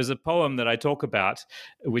there's a poem that I talk about,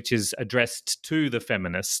 which is addressed to the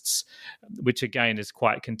feminists, which again is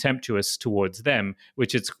quite contemptuous towards them,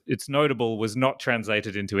 which it's notable was not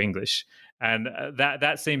translated into English. And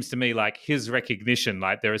that seems to me like his recognition,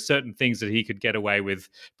 like there are certain things that he could get away with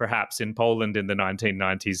perhaps in Poland in the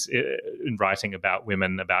 1990s in writing about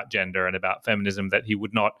women, about gender and about feminism that he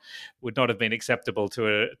would not have been acceptable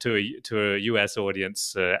to a US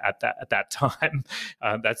audience at that time.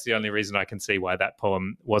 That's the only reason I can see why that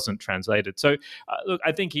poem wasn't translated. So look,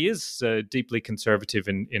 I think he is deeply conservative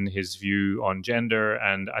in his view on gender,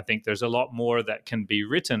 and I think there's a lot more that can be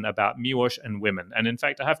written about Miłosz and women. And in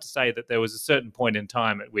fact, I have to say that there was a certain point in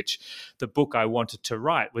time at which the book I wanted to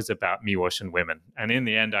write was about Miłosz and women. And in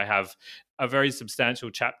the end, I have a very substantial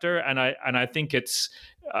chapter. And I think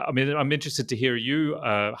I'm interested to hear you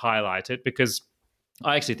highlight it, because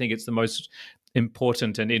I actually think it's the most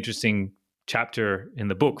important and interesting chapter in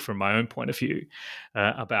the book from my own point of view,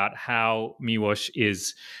 about how Miłosz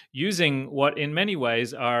is using what in many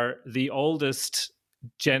ways are the oldest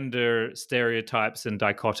gender stereotypes and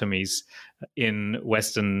dichotomies in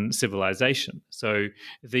Western civilization. So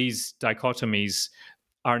these dichotomies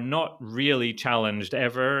are not really challenged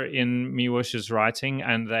ever in Miłosz's writing,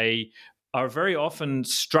 and they are very often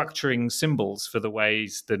structuring symbols for the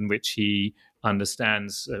ways in which he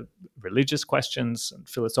understands religious questions and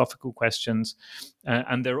philosophical questions,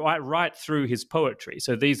 and they're right through his poetry.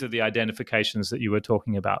 So these are the identifications that you were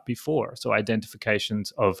talking about before. So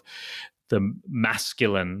identifications of the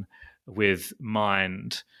masculine with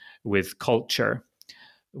mind, with culture,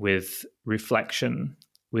 with reflection,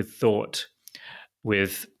 with thought,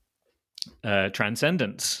 with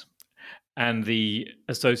transcendence, and the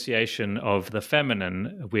association of the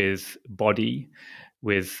feminine with body,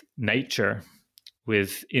 with nature,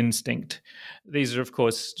 with instinct. These are, of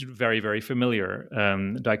course, very, very familiar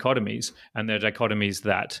dichotomies, and they're dichotomies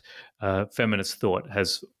that feminist thought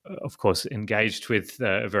has, of course, engaged with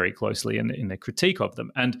very closely in the critique of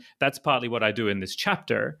them. And that's partly what I do in this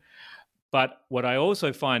chapter. But what I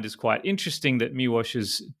also find is quite interesting that Miłosz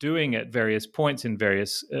is doing at various points in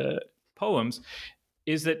various poems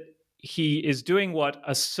is that he is doing what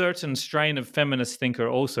a certain strain of feminist thinker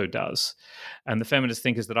also does. And the feminist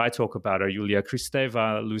thinkers that I talk about are Julia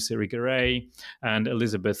Kristeva, Luce Irigaray, and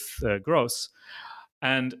Elizabeth Gross.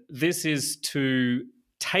 And this is to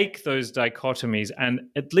take those dichotomies and,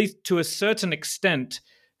 at least to a certain extent,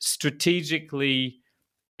 strategically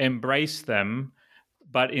embrace them,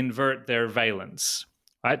 but invert their valence,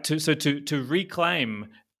 right? To reclaim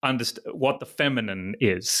what the feminine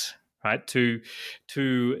is, right? To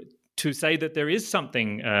say that there is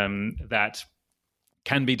something that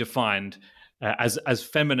can be defined as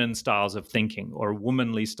feminine styles of thinking or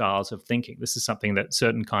womanly styles of thinking. This is something that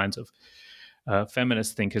certain kinds of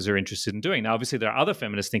feminist thinkers are interested in doing. Now, obviously, there are other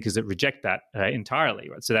feminist thinkers that reject that entirely,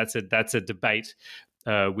 right? So that's a debate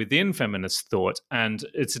within feminist thought, and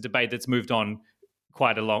it's a debate that's moved on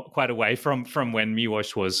quite a way from when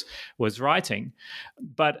Miłosz was writing.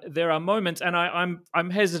 But there are moments, and I'm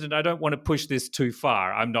hesitant. I don't want to push this too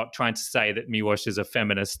far. I'm not trying to say that Miłosz is a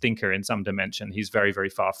feminist thinker in some dimension. He's very, very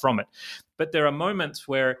far from it. But there are moments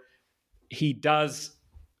where he does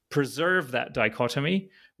preserve that dichotomy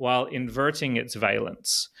while inverting its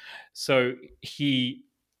valence. So he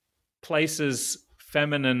places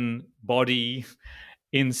feminine body,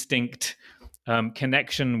 instinct,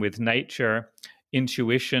 connection with nature,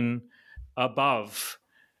 intuition above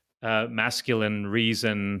masculine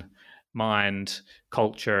reason, mind,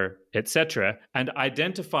 culture, etc., and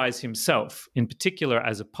identifies himself in particular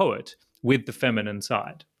as a poet with the feminine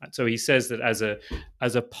side. Right? So he says that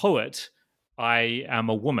as a poet, I am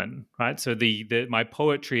a woman, right? So my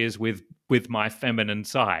poetry is with my feminine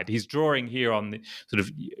side. He's drawing here on the sort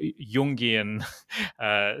of Jungian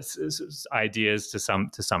ideas to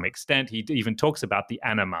some extent. He even talks about the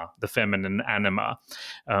anima, the feminine anima,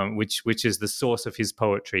 which is the source of his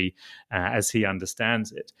poetry as he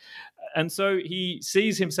understands it. And so he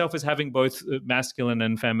sees himself as having both masculine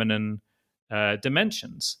and feminine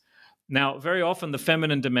dimensions. Now, very often the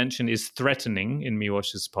feminine dimension is threatening in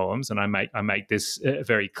Miłosz's poems, and I make this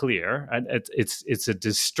very clear. And it's a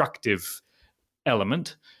destructive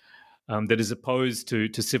element that is opposed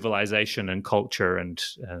to civilization and culture and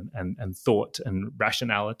thought and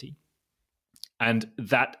rationality, and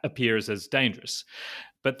that appears as dangerous.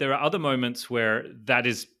 But there are other moments where that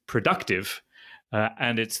is productive,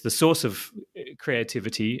 and it's the source of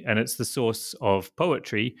creativity, and it's the source of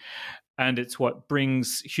poetry. And it's what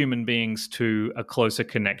brings human beings to a closer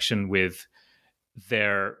connection with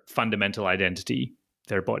their fundamental identity,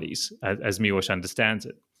 their bodies, as Miłosz understands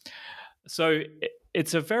it. So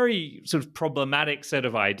it's a very sort of problematic set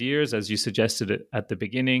of ideas, as you suggested at the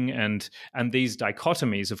beginning, and these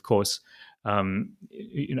dichotomies, of course,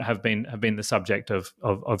 have been the subject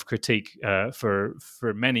of critique for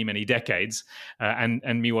many decades, and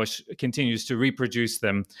Miłosz continues to reproduce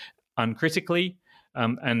them uncritically.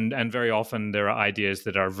 And very often there are ideas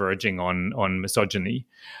that are verging on misogyny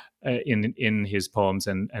in his poems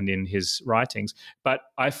and in his writings. But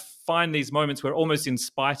I find these moments where, almost in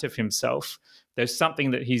spite of himself, there's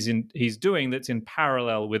something that he's doing that's in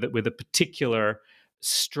parallel with a particular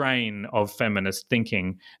strain of feminist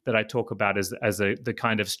thinking that I talk about as the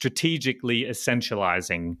kind of strategically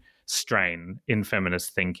essentializing strain in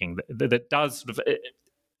feminist thinking that does sort of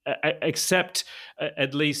accept,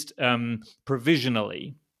 at least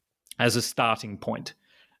provisionally, as a starting point,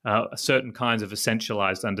 certain kinds of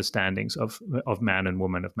essentialized understandings of man and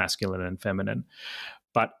woman, of masculine and feminine,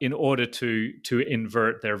 but in order to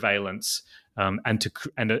invert their valence and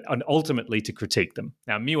ultimately to critique them.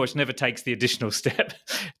 Now, Miłosz never takes the additional step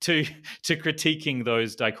to critiquing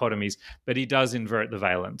those dichotomies, but he does invert the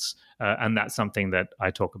valence, and that's something that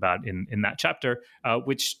I talk about in that chapter,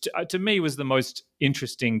 which to me was the most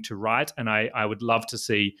interesting to write, and I would love to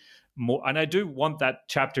see more, and I do want that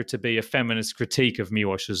chapter to be a feminist critique of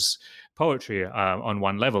Miłosz's poetry on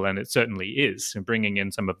one level, and it certainly is, and bringing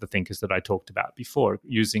in some of the thinkers that I talked about before,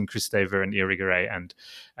 using Christopher and Irigaray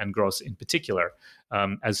and Gross in particular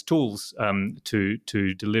as tools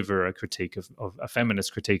to deliver a critique of a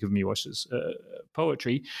feminist critique of Miłosz's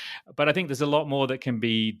poetry. But I think there's a lot more that can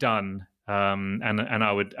be done, and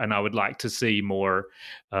I would like to see more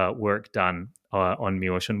work done on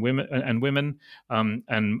Miłosz and women,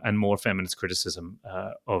 and more feminist criticism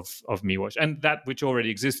of Miłosz, and that which already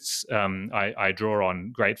exists. I draw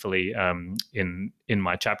on gratefully in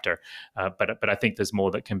my chapter, but I think there's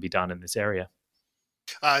more that can be done in this area.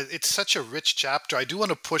 It's such a rich chapter. I do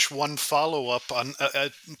want to push one follow-up on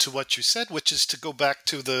to what you said, which is to go back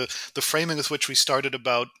to the framing with which we started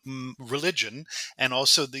about religion, and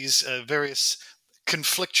also these various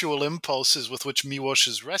conflictual impulses with which Miłosz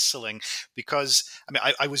is wrestling. Because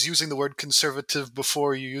I was using the word conservative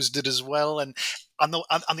before, you used it as well, and on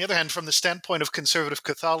the other hand, from the standpoint of conservative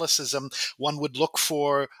Catholicism, one would look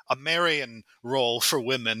for a Marian role for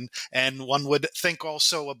women, and one would think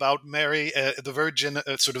also about Mary, the Virgin,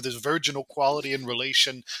 sort of this virginal quality in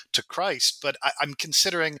relation to Christ. But I'm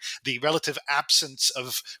considering the relative absence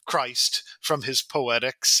of Christ from his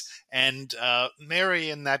poetics, and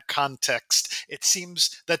Mary in that context. It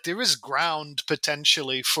seems that there is ground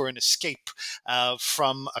potentially for an escape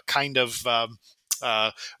from a kind of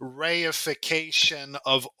reification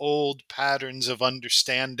of old patterns of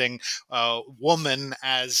understanding woman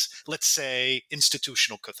as, let's say,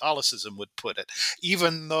 institutional Catholicism would put it,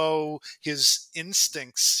 even though his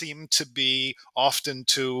instincts seem to be often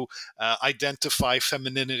to identify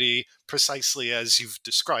femininity precisely as you've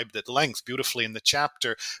described at length beautifully in the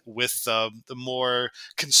chapter, with the more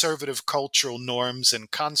conservative cultural norms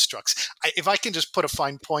and constructs. If I can just put a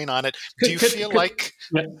fine point on it, do you feel like...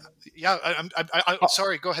 Yeah, I'm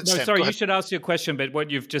sorry, go ahead, no, Stan. Sorry, you should ask your question, but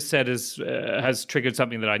what you've just said is has triggered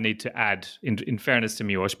something that I need to add in fairness to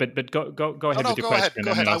Miłosz. But go ahead with your question.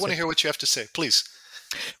 Go ahead. I want to hear what you have to say, please.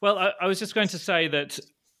 Well, I was just going to say that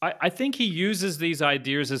I think he uses these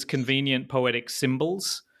ideas as convenient poetic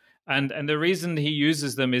symbols. And the reason he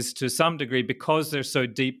uses them is to some degree because they're so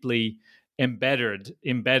deeply embedded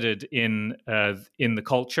in the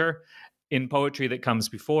culture, in poetry that comes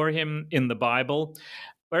before him, in the Bible.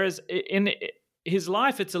 Whereas in his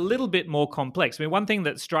life, it's a little bit more complex. I mean, one thing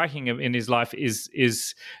that's striking in his life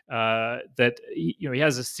is that he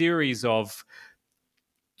has a series of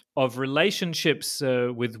relationships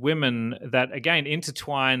with women that again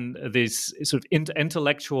intertwine this sort of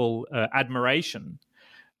intellectual admiration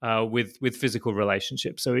with physical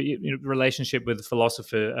relationships. So, relationship with the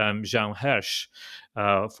philosopher Jean Hirsch,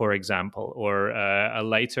 for example, or a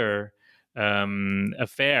later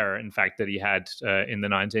affair, in fact, that he had in the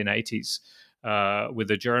 1980s with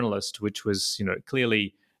a journalist, which was,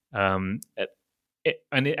 clearly and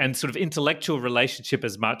sort of intellectual relationship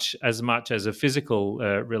as much as a physical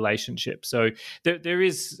relationship. So there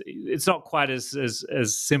is, it's not quite as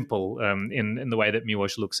simple in the way that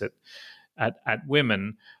Miłosz looks at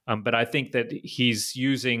women, but I think that he's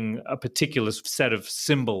using a particular set of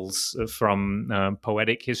symbols from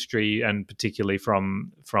poetic history and particularly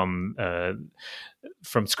from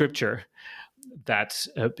scripture that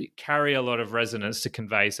carry a lot of resonance to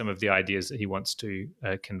convey some of the ideas that he wants to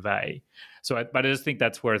convey. So, but I just think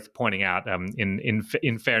that's worth pointing out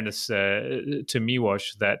in fairness to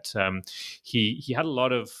Miłosz, that he had a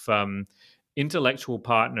lot of intellectual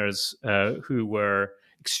partners who were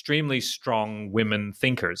extremely strong women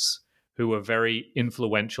thinkers who were very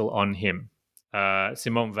influential on him.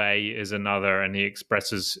 Simone Weil is another, and he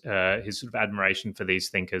expresses his sort of admiration for these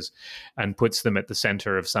thinkers and puts them at the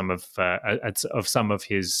center of some of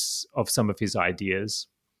his ideas.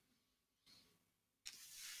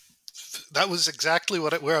 That was exactly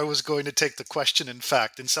where I was going to take the question. In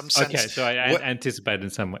fact, in some sense. Okay, so I anticipated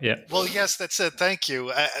in some way. Yeah. Well, yes, that's it. Thank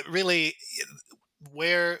you. Really,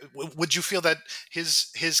 where would you feel that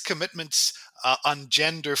his commitments on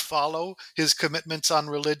gender follow his commitments on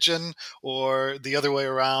religion, or the other way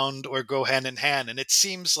around, or go hand in hand? And it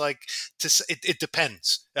seems like it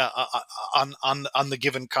depends on the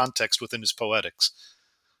given context within his poetics.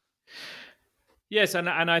 Yes, and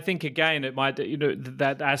I think again it might,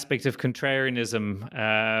 that aspect of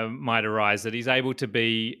contrarianism might arise, that he's able to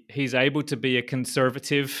be a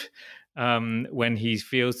conservative when he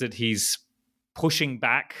feels that he's pushing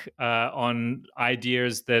back on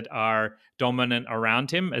ideas that are dominant around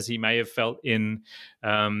him, as he may have felt in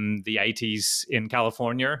the 80s in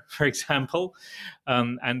California, for example,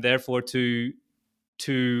 and therefore to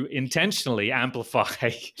to intentionally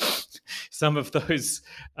amplify some of those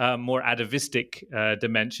more atavistic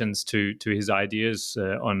dimensions to his ideas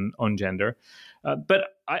on gender.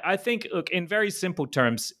 But I think, look, in very simple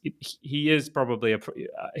terms, he is probably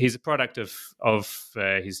he's a product of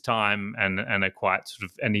his time and a quite sort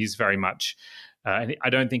of, and he's very much. And I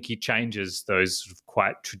don't think he changes those sort of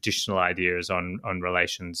quite traditional ideas on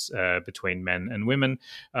relations between men and women,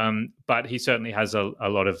 but he certainly has a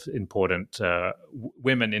lot of important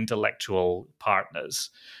women intellectual partners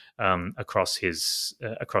across his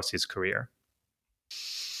career.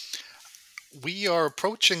 We are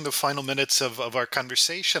approaching the final minutes of our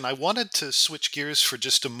conversation. I wanted to switch gears for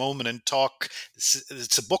just a moment and talk.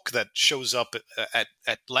 It's a book that shows up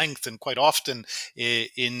at length and quite often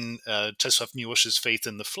in Czesław Miłosz's Faith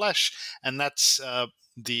in the Flesh, and that's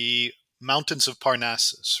the Mountains of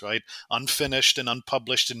Parnassus, right? Unfinished and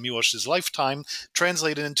unpublished in Miłosz's lifetime,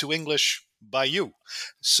 translated into English by you.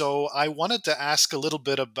 So I wanted to ask a little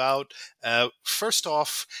bit about, first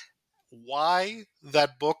off, why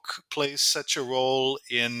that book plays such a role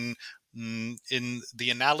in the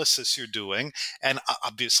analysis you're doing, and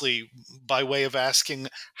obviously by way of asking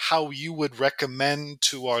how you would recommend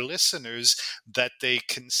to our listeners that they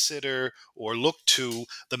consider or look to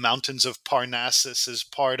the Mountains of Parnassus as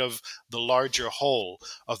part of the larger whole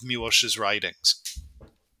of Miłosz's writings.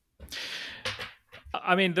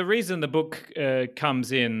 I mean, the reason the book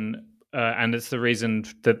comes in, and it's the reason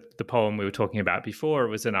that the poem we were talking about before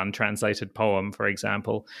was an untranslated poem, for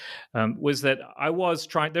example, was that I was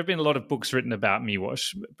trying. There have been a lot of books written about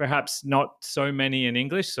Miłosz, perhaps not so many in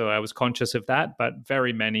English, so I was conscious of that, but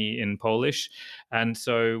very many in Polish. And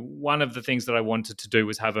so one of the things that I wanted to do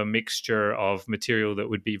was have a mixture of material that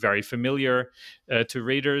would be very familiar to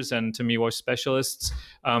readers and to Miłosz specialists,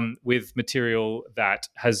 with material that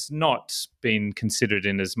has not been considered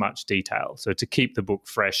in as much detail. So to keep the book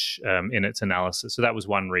fresh in its analysis. So that was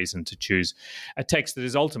one reason to choose a text that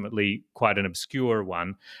is ultimately quite an obscure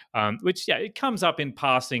one, which, it comes up in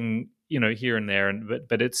passing, here and there,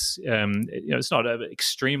 but it's it's not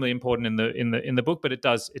extremely important in the book, but it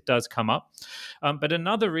does come up. But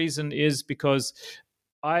another reason is because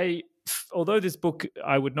although this book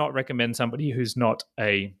I would not recommend somebody who's not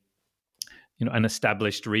an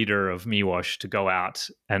established reader of Miłosz to go out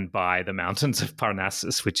and buy The Mountains of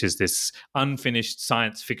Parnassus, which is this unfinished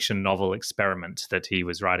science fiction novel experiment that he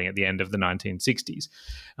was writing at the end of the 1960s,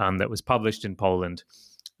 that was published in Poland.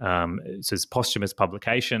 So it's posthumous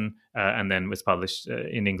publication, and then was published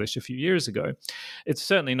in English a few years ago. It's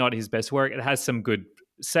certainly not his best work. It has some good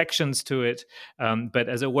sections to it, but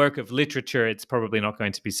as a work of literature, it's probably not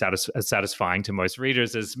going to be as satisfying to most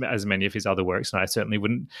readers as many of his other works, and I certainly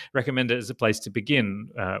wouldn't recommend it as a place to begin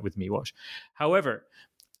with Miłosz. However,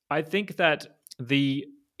 I think that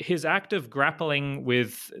his act of grappling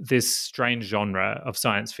with this strange genre of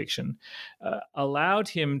science fiction allowed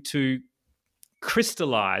him to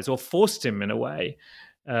crystallize, or forced him in a way,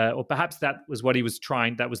 or perhaps that was what he was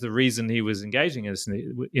trying, that was the reason he was engaging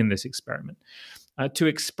in this experiment, to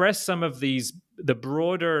express some of the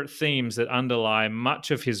broader themes that underlie much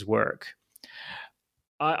of his work.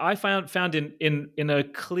 I found in a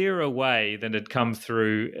clearer way than comes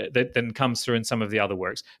through in some of the other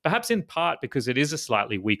works. Perhaps in part because it is a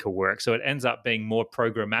slightly weaker work, so it ends up being more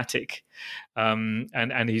programmatic,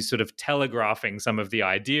 and he's sort of telegraphing some of the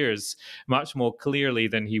ideas much more clearly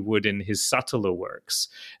than he would in his subtler works.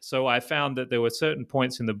 So I found that there were certain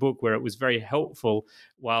points in the book where it was very helpful,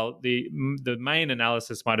 while the main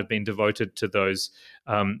analysis might have been devoted to those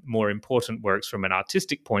more important works from an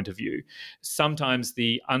artistic point of view. Sometimes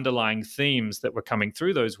the underlying themes that were coming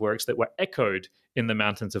through those works that were echoed in the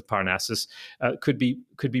Mountains of Parnassus could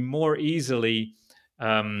be more easily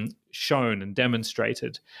shown and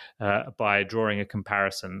demonstrated by drawing a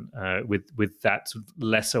comparison with that sort of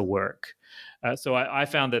lesser work. So I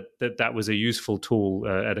found that was a useful tool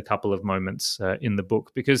at a couple of moments in the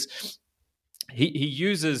book, because he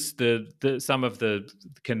uses some of the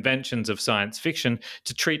conventions of science fiction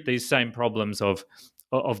to treat these same problems of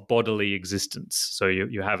bodily existence. So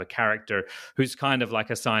you have a character who's kind of like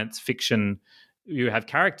a science fiction. You have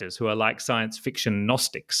characters who are like science fiction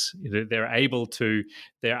Gnostics. They're able to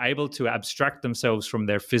abstract themselves from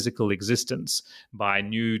their physical existence by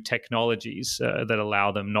new technologies that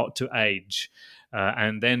allow them not to age.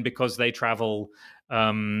 And then because they travel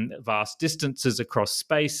vast distances across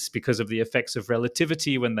space because of the effects of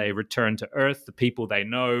relativity, when they return to Earth, the people they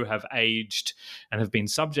know have aged and have been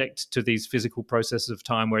subject to these physical processes of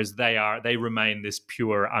time, whereas they remain this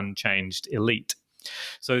pure, unchanged elite.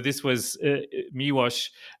 So this was Miłosz,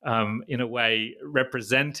 in a way,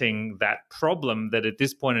 representing that problem that at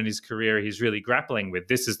this point in his career he's really grappling with.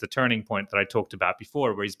 This is the turning point that I talked about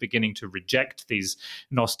before, where he's beginning to reject these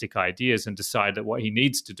Gnostic ideas and decide that what he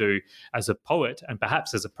needs to do as a poet and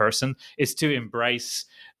perhaps as a person is to embrace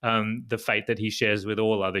the fate that he shares with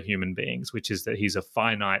all other human beings, which is that he's a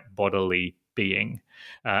finite bodily being,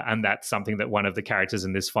 and that's something that one of the characters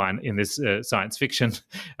in this science fiction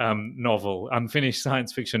novel, unfinished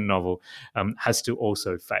science fiction novel, has to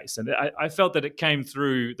also face. And I felt that it came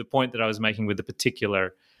through the point that I was making with the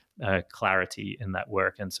particular clarity in that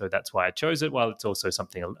work, and so that's why I chose it. While it's also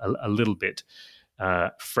something a little bit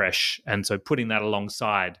fresh, and so putting that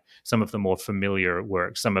alongside some of the more familiar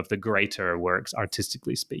works, some of the greater works,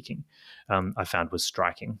 artistically speaking, I found was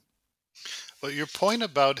striking. Well, your point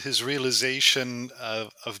about his realization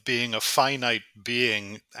of being a finite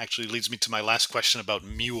being actually leads me to my last question about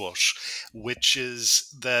Miłosz, which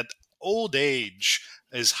is that old age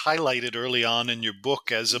is highlighted early on in your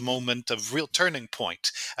book as a moment of real turning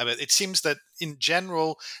point. I mean, it seems that in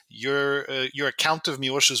general, your account of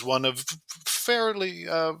Miłosz is one of fairly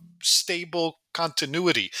stable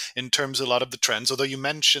continuity in terms of a lot of the trends, although you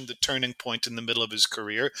mentioned the turning point in the middle of his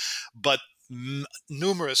career, but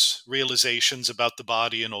numerous realizations about the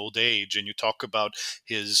body in old age. And you talk about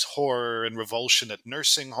his horror and revulsion at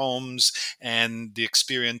nursing homes and the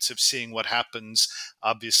experience of seeing what happens,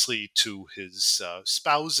 obviously, to his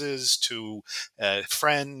spouses, to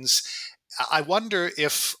friends. I wonder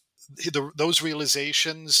if those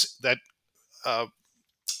realizations that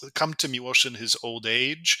come to Miłosz in his old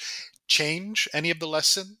age change any of the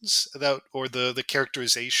lessons or the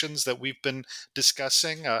characterizations that we've been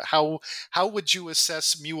discussing? How would you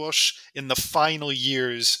assess Miłosz in the final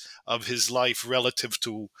years of his life relative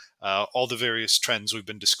to all the various trends we've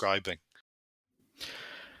been describing?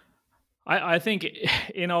 I think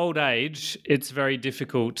in old age, it's very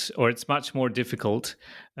difficult, or it's much more difficult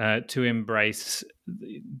to embrace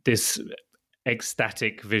this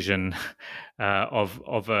ecstatic vision of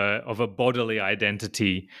a bodily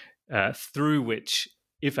identity through which,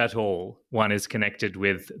 if at all, one is connected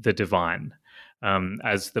with the divine,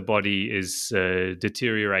 as the body is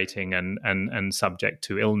deteriorating and subject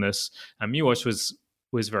to illness. And Miłosz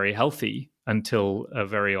was very healthy until a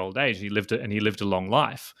very old age. He lived a long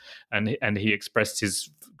life, and he expressed his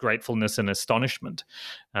gratefulness and astonishment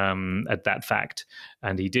at that fact.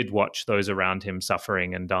 And he did watch those around him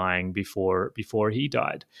suffering and dying before he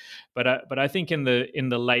died. But I think in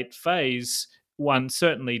the late phase, one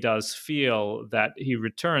certainly does feel that he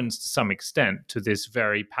returns to some extent to this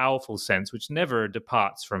very powerful sense, which never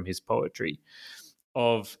departs from his poetry,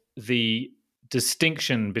 of the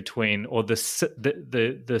distinction between, or the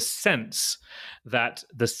sense that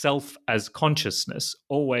the self as consciousness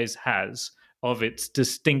always has of its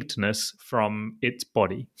distinctness from its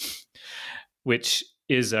body, which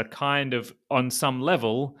is a kind of, on some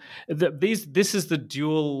level, this is the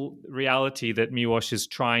dual reality that Miłosz is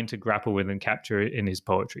trying to grapple with and capture in his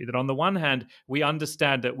poetry. That on the one hand, we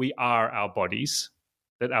understand that we are our bodies,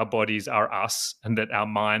 that our bodies are us, and that our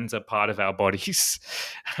minds are part of our bodies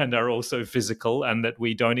and are also physical, and that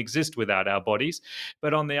we don't exist without our bodies.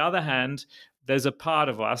 But on the other hand, there's a part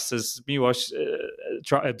of us, as Miłosz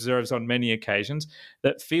observes on many occasions,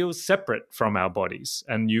 that feels separate from our bodies.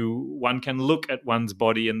 And one can look at one's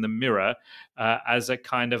body in the mirror as a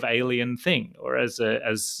kind of alien thing, or as a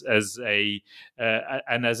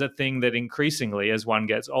thing that increasingly, as one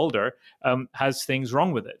gets older, has things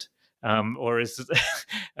wrong with it. Or is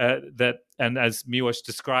that, and as Miłosz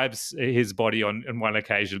describes his body on one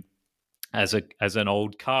occasion as an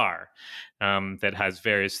old car that has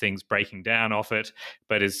various things breaking down off it,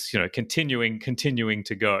 but is continuing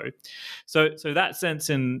to go. So that sense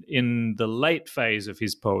in the late phase of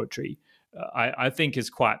his poetry, I think, is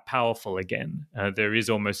quite powerful again. There is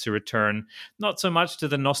almost a return, not so much to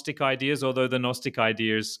the Gnostic ideas, although the Gnostic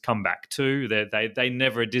ideas come back too. They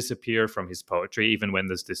never disappear from his poetry, even when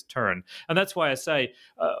there's this turn. And that's why I say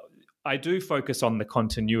I do focus on the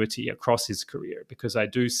continuity across his career, because I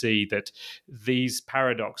do see that these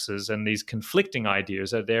paradoxes and these conflicting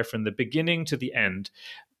ideas are there from the beginning to the end,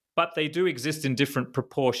 but they do exist in different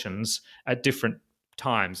proportions at different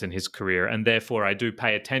times in his career, and therefore I do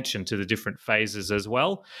pay attention to the different phases as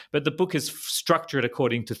well. But the book is structured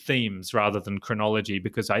according to themes rather than chronology,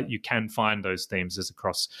 because you can find those themes as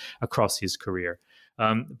across his career.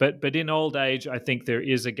 But in old age, I think there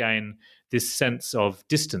is again this sense of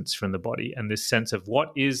distance from the body, and this sense of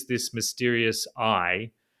what is this mysterious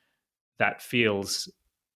I that feels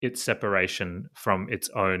its separation from its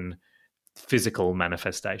own physical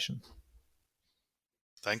manifestation.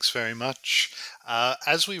 Thanks very much.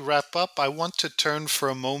 As we wrap up, I want to turn for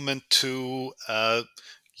a moment to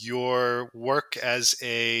your work as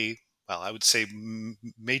I would say,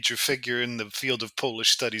 major figure in the field of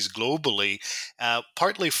Polish studies globally,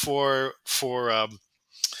 partly for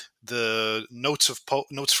the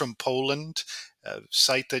Notes from Poland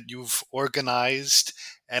site that you've organized.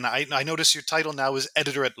 And I notice your title now is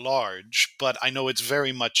editor at large, but I know it's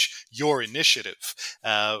very much your initiative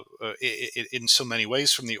in so many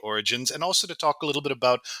ways from the origins. And also to talk a little bit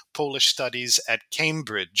about Polish studies at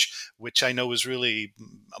Cambridge, which I know is really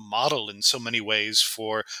a model in so many ways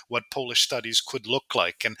for what Polish studies could look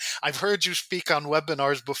like. And I've heard you speak on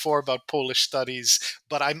webinars before about Polish studies,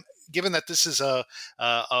 but given that this is a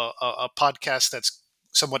podcast that's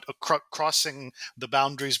somewhat crossing the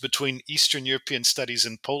boundaries between Eastern European studies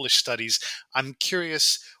and Polish studies, I'm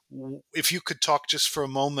curious if you could talk just for a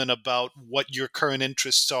moment about what your current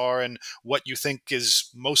interests are and what you think is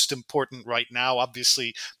most important right now.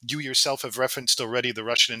 Obviously, you yourself have referenced already the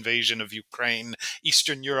Russian invasion of Ukraine.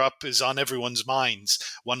 Eastern Europe is on everyone's minds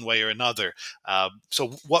one way or another.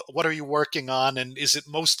 So what are you working on, and is it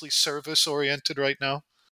mostly service oriented right now?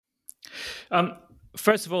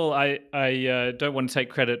 First of all, I don't want to take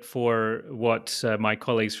credit for what my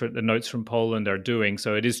colleagues for the Notes from Poland are doing.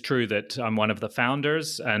 So it is true that I'm one of the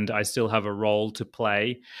founders, and I still have a role to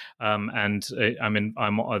play. I'm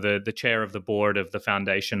the chair of the board of the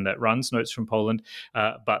foundation that runs Notes from Poland.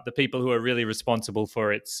 But the people who are really responsible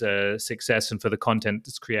for its success and for the content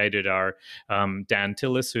that's created are Dan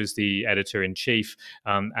Tillis, who's the editor in chief,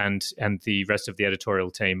 and the rest of the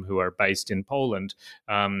editorial team who are based in Poland.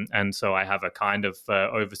 And so I have a kind of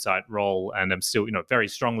oversight role, and I'm still, very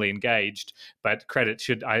strongly engaged. But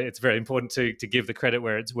it's very important to give the credit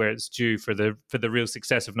where it's due for the real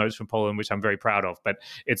success of Notes from Poland, which I'm very proud of. But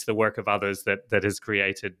it's the work of others that has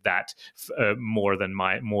created that more than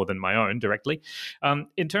my own directly.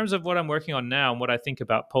 In terms of what I'm working on now and what I think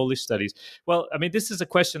about Polish studies, well, I mean, this is a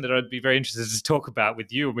question that I'd be very interested to talk about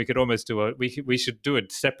with you. And we could almost we should do a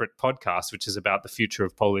separate podcast, which is about the future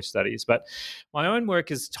of Polish studies. But my own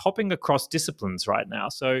work is hopping across disciplines right now.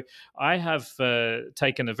 So I have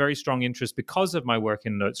taken a very strong interest, because of my work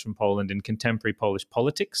in Notes from Poland, in contemporary Polish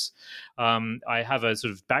politics. I have a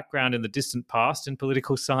sort of background in the distant past in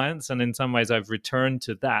political science, and in some ways I've returned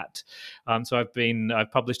to that. So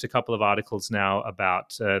I've published a couple of articles now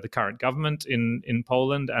about the current government in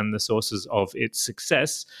Poland and the sources of its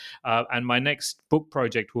success. And my next book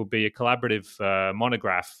project will be a collaborative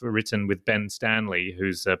monograph written with Ben Stanley,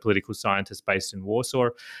 who's a political scientist based in Warsaw.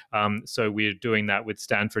 So we're doing that with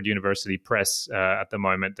Stanford University Press at the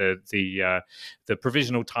moment. The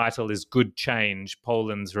provisional title is "Good Change: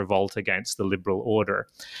 Poland's Revolt Against the Liberal Order."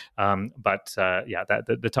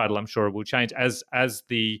 The title, I'm sure, will change as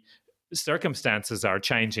the circumstances are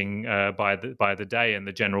changing by the day, and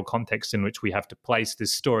the general context in which we have to place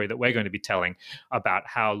this story that we're going to be telling about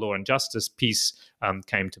how Law and Justice peace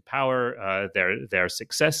came to power, their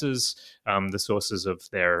successes, the sources of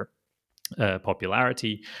their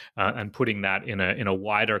popularity, and putting that in a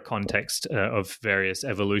wider context of various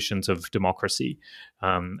evolutions of democracy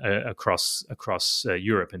across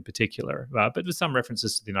Europe in particular, but with some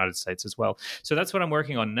references to the United States as well. So that's what I'm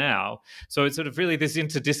working on now. So it's sort of really this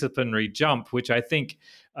interdisciplinary jump, which I think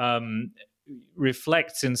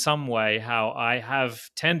reflects in some way how I have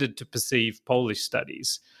tended to perceive Polish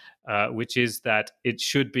studies, which is that it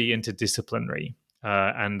should be interdisciplinary,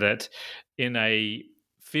 and that in a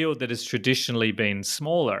field that has traditionally been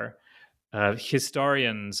smaller,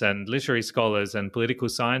 historians and literary scholars and political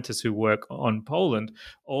scientists who work on Poland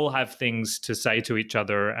all have things to say to each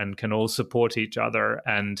other and can all support each other,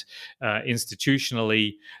 and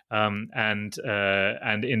institutionally and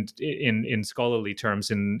in scholarly terms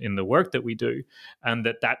in the work that we do, and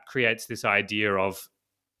that creates this idea of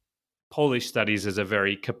Polish studies as a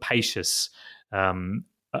very capacious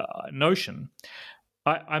notion.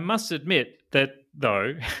 I must admit that,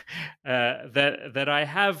 though, that I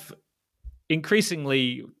have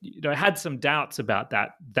increasingly had some doubts about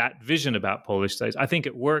that vision about Polish studies. I think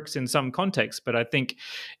it works in some contexts, but I think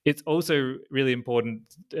it's also really important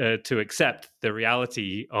to accept the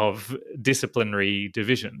reality of disciplinary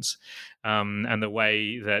divisions, and the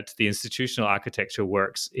way that the institutional architecture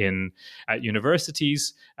works at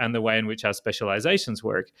universities, and the way in which our specializations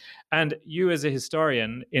work. And you, as a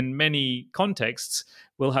historian, in many contexts,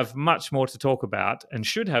 will have much more to talk about, and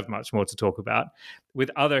should have much more to talk about,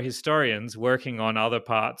 with other historians working on other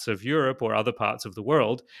parts of Europe or other parts of the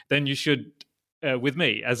world than you should with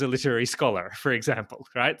me as a literary scholar, for example,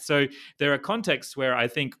 right? So there are contexts where I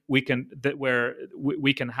think we can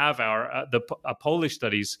have a Polish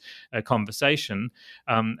studies conversation,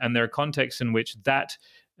 and there are contexts in which that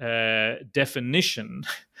definition.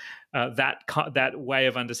 That way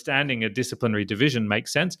of understanding a disciplinary division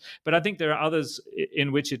makes sense, but I think there are others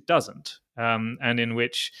in which it doesn't, and in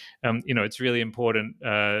which it's really important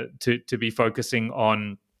to be focusing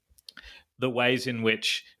on the ways in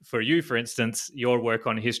which, for you, for instance, your work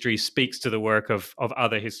on history speaks to the work of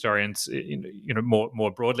other historians,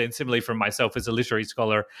 more broadly. And similarly, from myself as a literary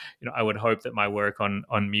scholar, I would hope that my work on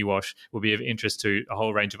Miłosz will be of interest to a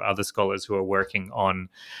whole range of other scholars who are working on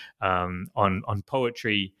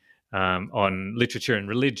poetry, on literature and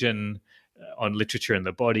religion, on literature and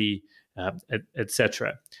the body,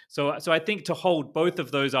 etc. So I think to hold both of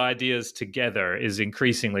those ideas together is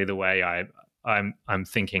increasingly the way I'm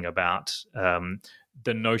thinking about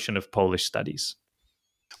the notion of Polish studies.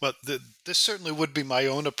 Well, this certainly would be my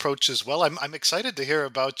own approach as well. I'm excited to hear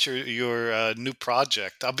about your new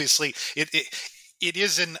project. Obviously, it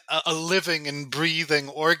is a living and breathing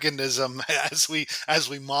organism as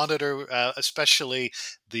we monitor, especially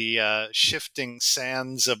the shifting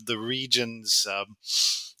sands of the regions.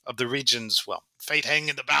 Well, fate hanging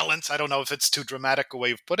in the balance. I don't know if it's too dramatic a way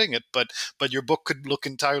of putting it, but your book could look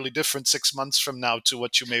entirely different 6 months from now to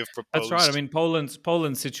what you may have proposed. That's right. I mean,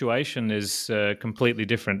 Poland's situation is completely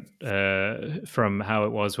different from how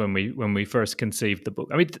it was when we first conceived the book.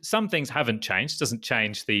 I mean, some things haven't changed. It doesn't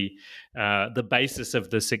change the basis of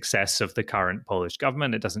the success of the current Polish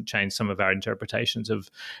government. It doesn't change some of our interpretations of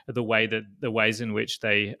the ways in which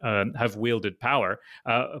they have wielded power.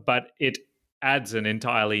 But it adds an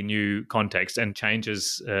entirely new context and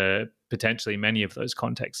changes potentially many of those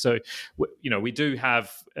contexts. So, we do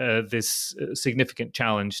have this significant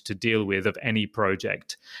challenge to deal with of any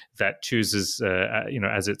project that chooses,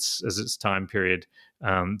 as its time period,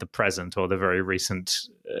 the present or the very recent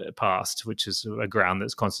past, which is a ground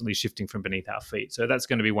that's constantly shifting from beneath our feet. So that's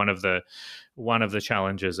going to be one of the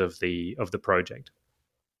challenges of the project.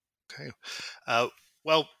 Okay,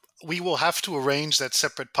 well. We will have to arrange that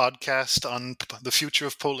separate podcast on the future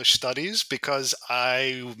of Polish studies because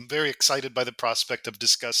I'm very excited by the prospect of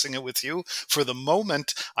discussing it with you. For the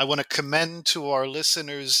moment, I want to commend to our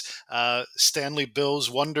listeners Stanley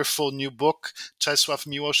Bill's wonderful new book, Czesław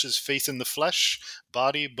Miłosz's Faith in the Flesh,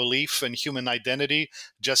 Body, Belief, and Human Identity,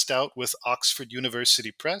 just out with Oxford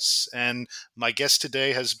University Press. And my guest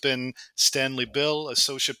today has been Stanley Bill,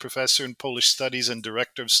 Associate Professor in Polish Studies and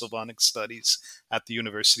Director of Slavonic Studies at the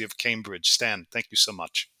University of Cambridge. Stan, thank you so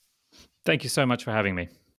much. Thank you so much for having me.